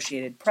the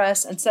Associated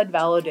Press, and said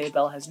Vallow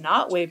Daybell has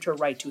not waived her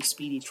right to a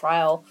speedy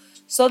trial,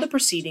 so the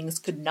proceedings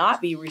could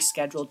not be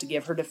rescheduled to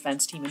give her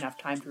defense team enough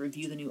time to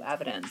review the new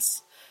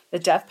evidence. The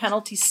death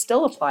penalty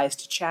still applies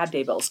to Chad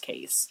Daybell's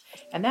case,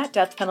 and that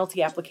death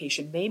penalty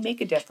application may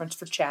make a difference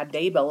for Chad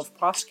Daybell if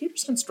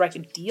prosecutors can strike a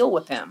deal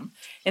with him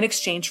in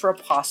exchange for a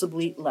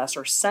possibly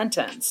lesser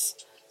sentence,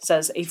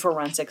 says a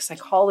forensic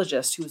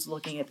psychologist who is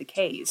looking at the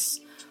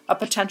case. A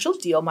potential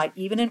deal might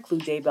even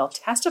include Daybell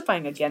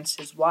testifying against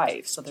his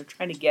wife, so they're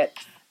trying to get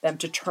them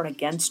to turn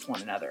against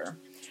one another.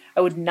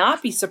 I would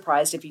not be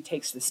surprised if he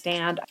takes the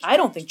stand. I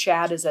don't think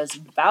Chad is as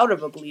devout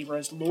of a believer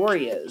as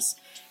Lori is.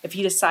 If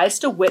he decides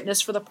to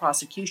witness for the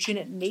prosecution,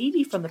 it may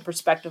be from the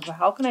perspective of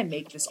how can I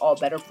make this all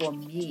better for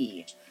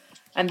me?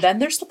 And then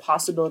there's the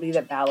possibility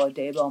that Vallow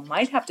Daybell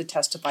might have to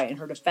testify in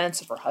her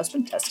defense if her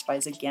husband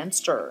testifies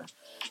against her.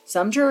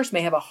 Some jurors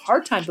may have a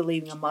hard time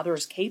believing a mother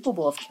is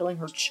capable of killing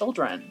her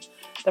children.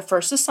 The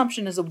first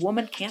assumption is a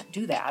woman can't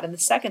do that, and the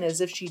second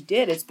is if she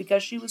did, it's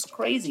because she was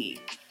crazy.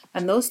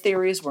 And those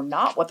theories were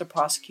not what the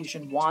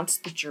prosecution wants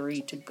the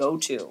jury to go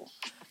to.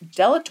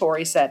 Della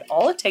Torre said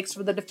all it takes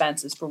for the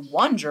defense is for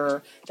one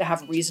juror to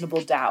have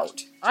reasonable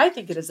doubt. I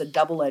think it is a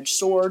double-edged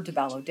sword to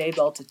Vallow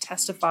Daybell to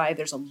testify.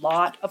 There's a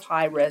lot of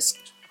high risk,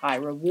 high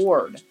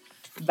reward.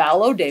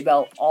 Vallow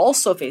Daybell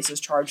also faces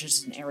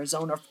charges in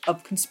Arizona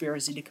of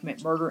conspiracy to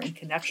commit murder in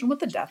connection with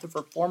the death of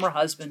her former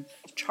husband,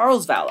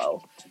 Charles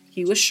Vallow.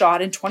 He was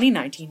shot in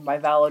 2019 by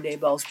Vallow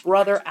Daybell's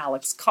brother,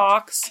 Alex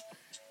Cox.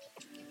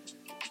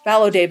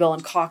 Vallow Daybell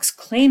and Cox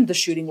claimed the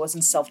shooting was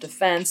in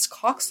self-defense.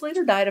 Cox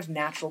later died of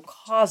natural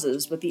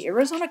causes, but the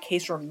Arizona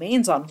case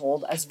remains on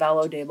hold as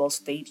Vallow Daybell's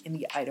fate in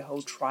the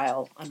Idaho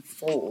trial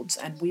unfolds,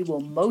 and we will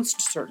most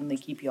certainly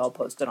keep you all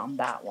posted on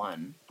that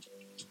one.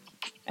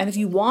 And if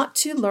you want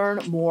to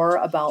learn more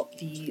about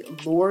the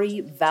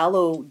Lori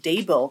Vallow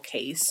Daybell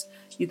case,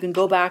 you can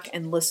go back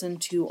and listen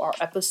to our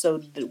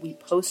episode that we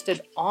posted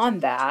on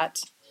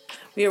that.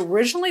 We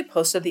originally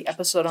posted the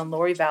episode on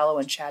Lori Vallow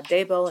and Chad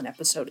Daybell in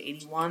episode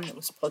 81 that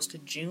was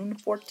posted June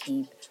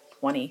 14th,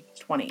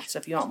 2020. So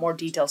if you want more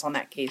details on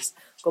that case,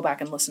 go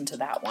back and listen to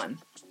that one.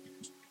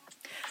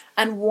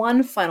 And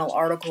one final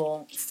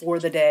article for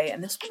the day,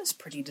 and this one is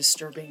pretty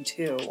disturbing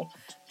too.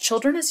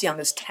 Children as young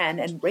as 10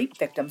 and rape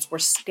victims were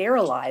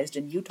sterilized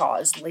in Utah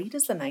as late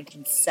as the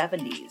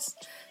 1970s.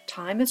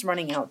 Time is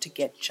running out to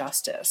get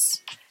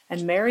justice.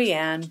 And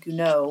Marianne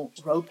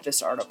Gounod wrote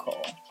this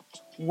article.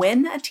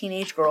 When a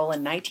teenage girl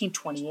in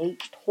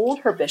 1928 told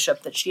her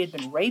bishop that she had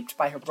been raped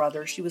by her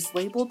brother, she was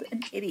labeled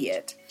an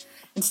idiot.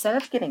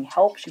 Instead of getting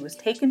help, she was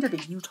taken to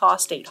the Utah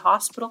State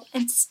Hospital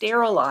and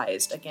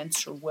sterilized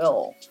against her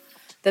will.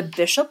 The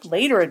bishop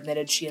later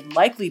admitted she had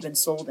likely been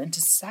sold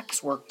into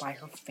sex work by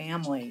her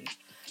family.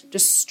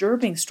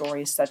 Disturbing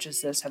stories such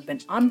as this have been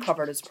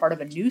uncovered as part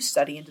of a new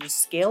study into the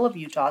scale of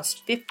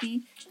Utah's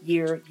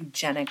 50-year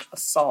eugenic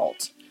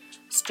assault.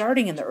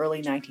 Starting in the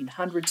early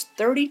 1900s,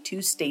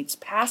 32 states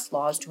passed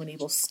laws to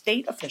enable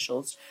state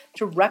officials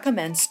to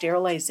recommend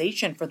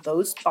sterilization for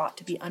those thought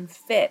to be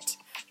unfit,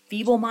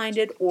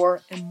 feeble-minded,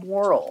 or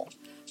immoral.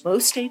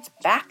 Most states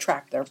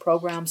backtracked their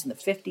programs in the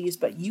 50s,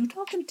 but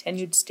Utah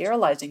continued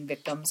sterilizing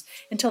victims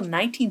until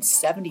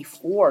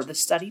 1974, the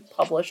study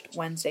published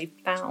Wednesday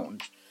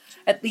found.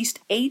 At least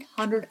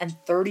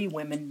 830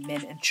 women,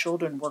 men, and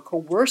children were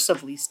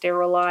coercively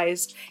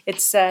sterilized.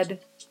 It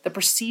said the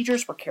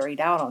procedures were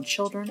carried out on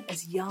children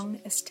as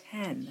young as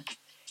 10.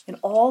 In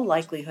all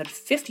likelihood,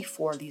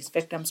 54 of these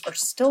victims are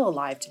still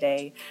alive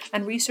today,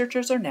 and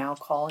researchers are now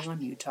calling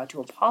on Utah to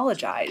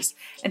apologize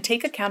and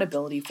take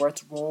accountability for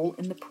its role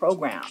in the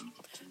program.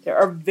 There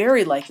are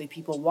very likely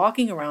people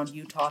walking around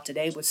Utah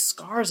today with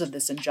scars of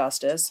this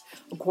injustice,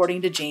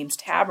 according to James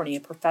Taberny,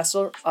 a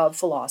professor of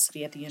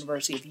philosophy at the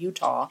University of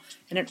Utah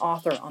and an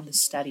author on the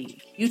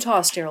study.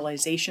 Utah's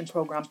sterilization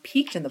program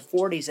peaked in the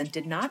 40s and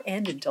did not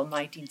end until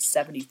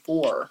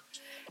 1974.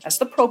 As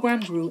the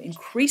program grew,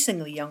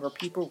 increasingly younger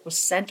people were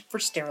sent for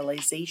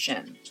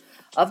sterilization.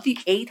 Of the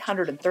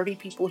 830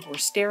 people who were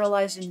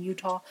sterilized in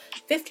Utah,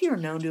 50 are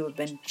known to have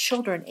been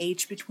children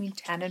aged between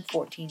 10 and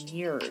 14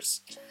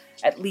 years.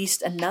 At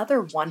least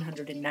another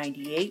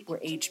 198 were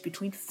aged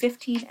between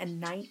 15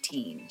 and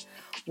 19.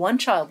 One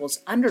child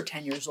was under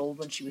 10 years old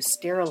when she was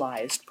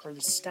sterilized, per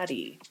the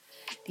study.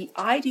 The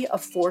idea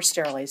of forced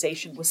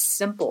sterilization was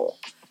simple.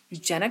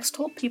 Eugenics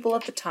told people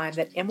at the time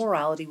that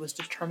immorality was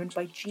determined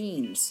by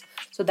genes,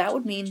 so that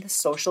would mean the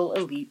social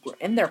elite were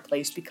in their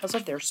place because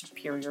of their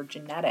superior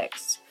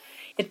genetics.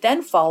 It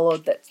then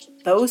followed that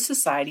those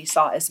societies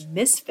saw as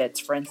misfits,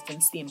 for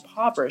instance, the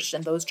impoverished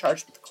and those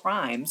charged with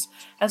crimes,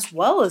 as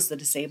well as the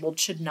disabled,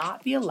 should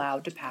not be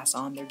allowed to pass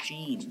on their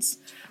genes.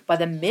 By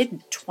the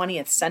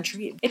mid-20th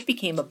century, it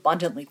became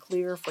abundantly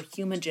clear for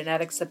human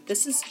genetics that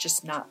this is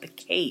just not the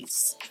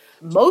case.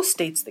 Most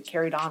states that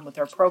carried on with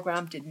their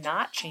program did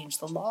not change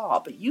the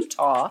law, but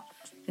Utah,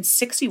 in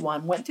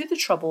 '61, went through the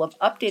trouble of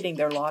updating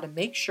their law to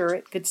make sure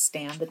it could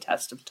stand the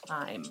test of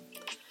time.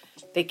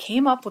 They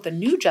came up with a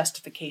new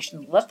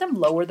justification that let them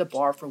lower the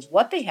bar for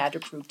what they had to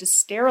prove to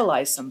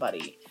sterilize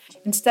somebody.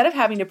 Instead of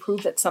having to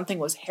prove that something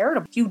was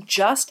heritable, you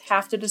just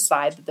have to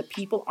decide that the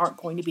people aren't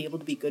going to be able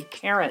to be good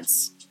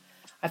parents.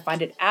 I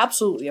find it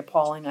absolutely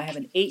appalling. I have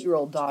an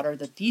 8-year-old daughter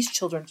that these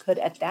children could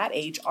at that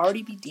age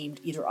already be deemed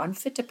either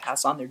unfit to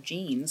pass on their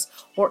genes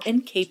or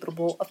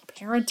incapable of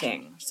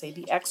parenting, say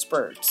the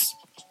experts.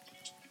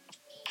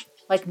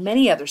 Like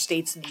many other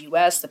states in the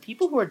U.S., the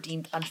people who are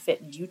deemed unfit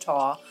in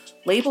Utah,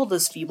 labeled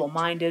as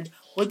feeble-minded,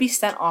 would be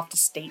sent off to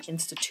state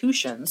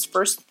institutions,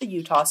 first the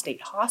Utah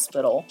State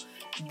Hospital,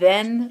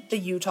 then the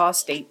Utah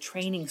State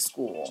Training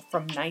School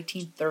from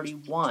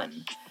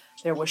 1931.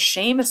 There was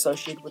shame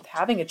associated with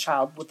having a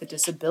child with a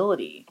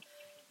disability.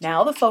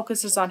 Now the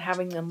focus is on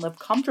having them live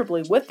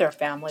comfortably with their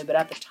family, but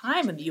at the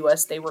time in the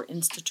U.S. they were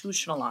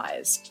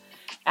institutionalized.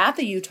 At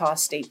the Utah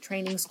State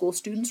Training School,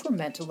 students were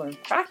meant to learn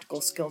practical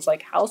skills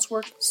like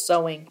housework,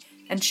 sewing,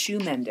 and shoe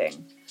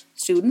mending.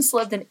 Students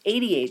lived in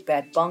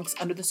 88-bed bunks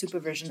under the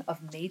supervision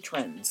of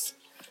matrons.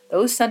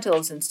 Those sent to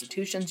those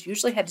institutions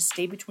usually had to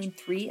stay between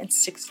 3 and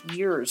 6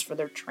 years for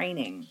their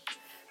training.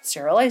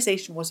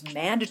 Sterilization was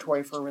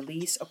mandatory for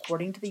release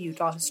according to the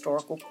Utah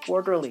Historical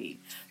Quarterly,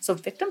 so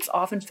victims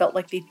often felt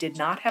like they did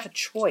not have a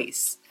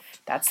choice.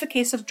 That's the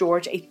case of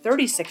George, a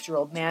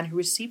 36-year-old man who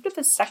received a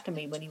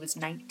vasectomy when he was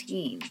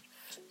 19.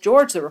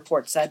 George, the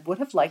report said, would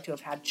have liked to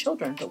have had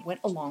children, but went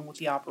along with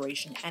the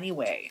operation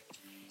anyway.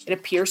 It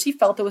appears he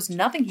felt there was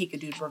nothing he could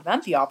do to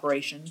prevent the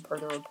operation, per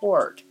the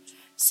report.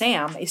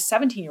 Sam, a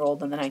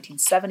 17-year-old in the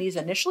 1970s,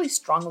 initially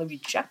strongly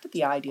rejected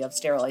the idea of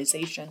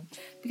sterilization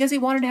because he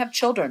wanted to have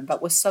children,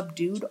 but was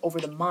subdued over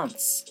the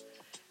months.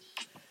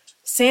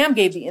 Sam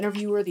gave the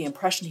interviewer the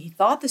impression he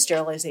thought the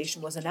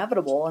sterilization was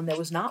inevitable and there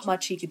was not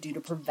much he could do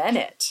to prevent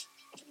it.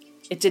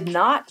 It did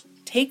not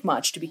take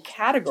much to be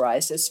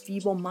categorized as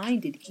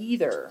feeble-minded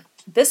either.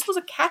 This was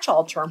a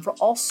catch-all term for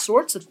all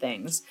sorts of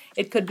things.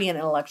 It could be an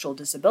intellectual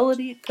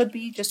disability. It could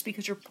be just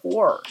because you're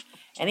poor.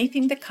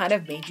 Anything that kind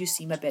of made you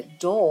seem a bit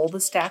dull, the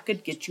staff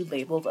could get you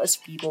labeled as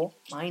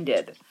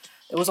feeble-minded.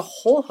 There was a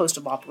whole host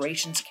of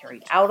operations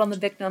carried out on the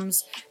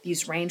victims.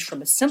 These ranged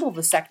from a simple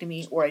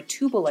vasectomy or a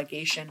tubal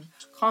ligation,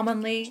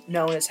 commonly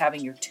known as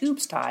having your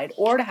tubes tied,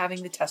 or to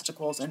having the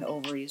testicles and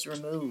ovaries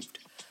removed.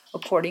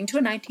 According to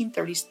a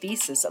 1930s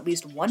thesis, at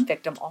least one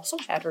victim also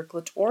had her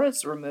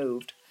clitoris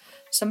removed.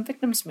 Some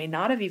victims may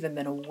not have even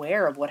been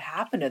aware of what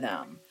happened to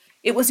them.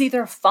 It was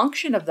either a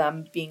function of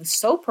them being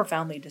so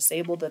profoundly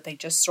disabled that they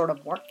just sort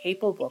of weren't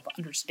capable of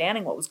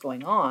understanding what was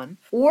going on,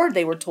 or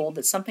they were told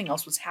that something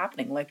else was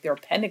happening, like their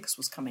appendix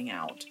was coming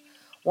out.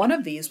 One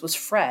of these was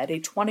Fred, a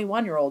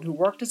 21-year-old who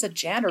worked as a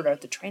janitor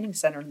at the training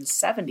center in the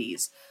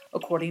 70s,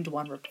 according to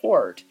one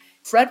report.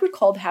 Fred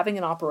recalled having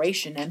an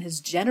operation and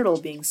his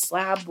genital being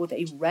slabbed with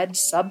a red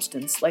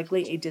substance,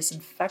 likely a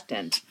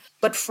disinfectant.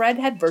 But Fred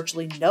had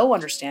virtually no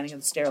understanding of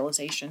the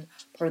sterilization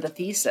per the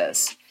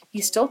thesis. He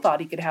still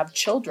thought he could have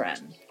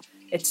children.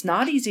 It's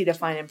not easy to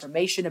find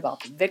information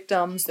about the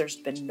victims. There's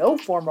been no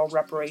formal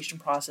reparation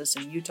process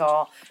in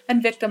Utah,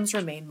 and victims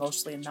remain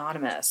mostly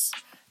anonymous.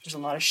 There's a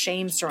lot of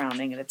shame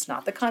surrounding it. It's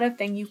not the kind of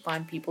thing you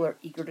find people are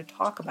eager to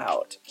talk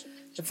about.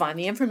 To find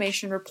the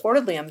information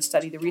reportedly on the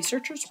study, the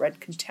researchers read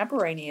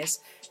contemporaneous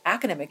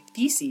academic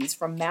theses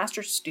from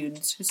master's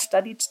students who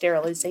studied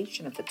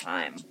sterilization at the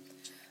time.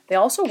 They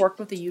also worked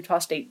with the Utah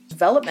State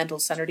Developmental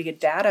Center to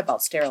get data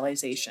about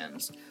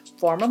sterilizations,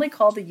 formerly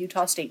called the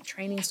Utah State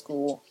Training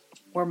School,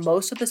 where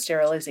most of the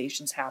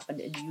sterilizations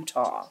happened in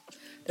Utah.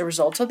 The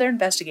results of their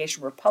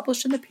investigation were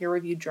published in the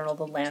peer-reviewed journal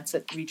The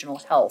Lancet Regional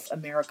Health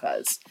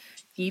Americas.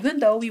 Even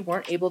though we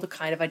weren't able to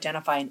kind of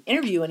identify and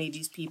interview any of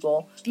these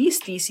people, these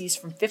theses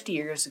from 50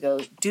 years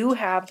ago do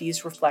have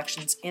these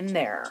reflections in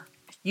there.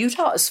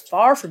 Utah is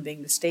far from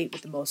being the state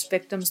with the most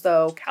victims,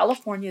 though.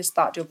 California is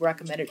thought to have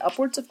recommended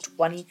upwards of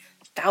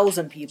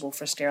 20,000 people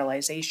for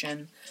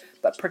sterilization,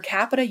 but per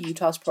capita,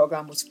 Utah's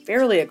program was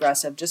fairly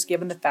aggressive, just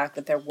given the fact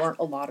that there weren't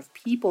a lot of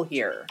people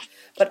here.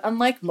 But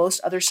unlike most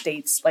other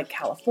states like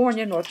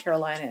California, North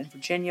Carolina, and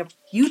Virginia,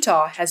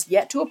 Utah has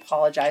yet to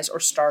apologize or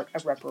start a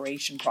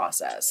reparation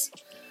process.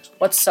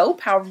 What's so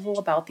powerful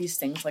about these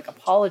things like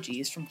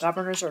apologies from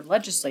governors or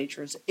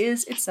legislatures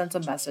is it sends a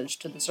message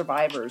to the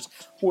survivors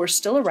who are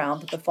still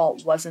around that the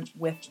fault wasn't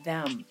with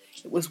them,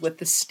 it was with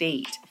the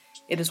state.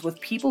 It is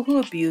with people who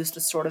abused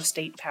the sort of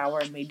state power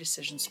and made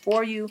decisions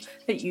for you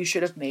that you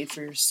should have made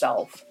for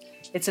yourself.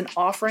 It's an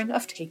offering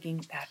of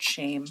taking that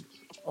shame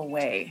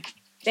away.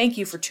 Thank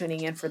you for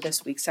tuning in for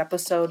this week's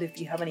episode. If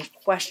you have any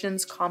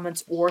questions,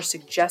 comments, or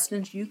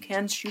suggestions, you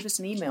can shoot us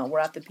an email. We're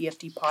at the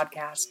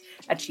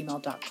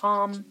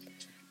pftpodcast@gmail.com.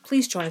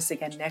 Please join us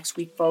again next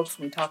week, folks,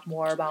 when we talk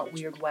more about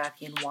weird,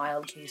 wacky, and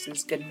wild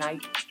cases. Good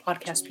night,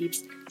 podcast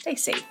peeps. Stay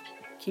safe,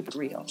 keep it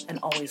real, and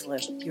always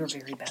live your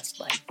very best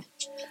life.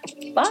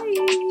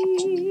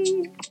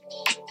 Bye!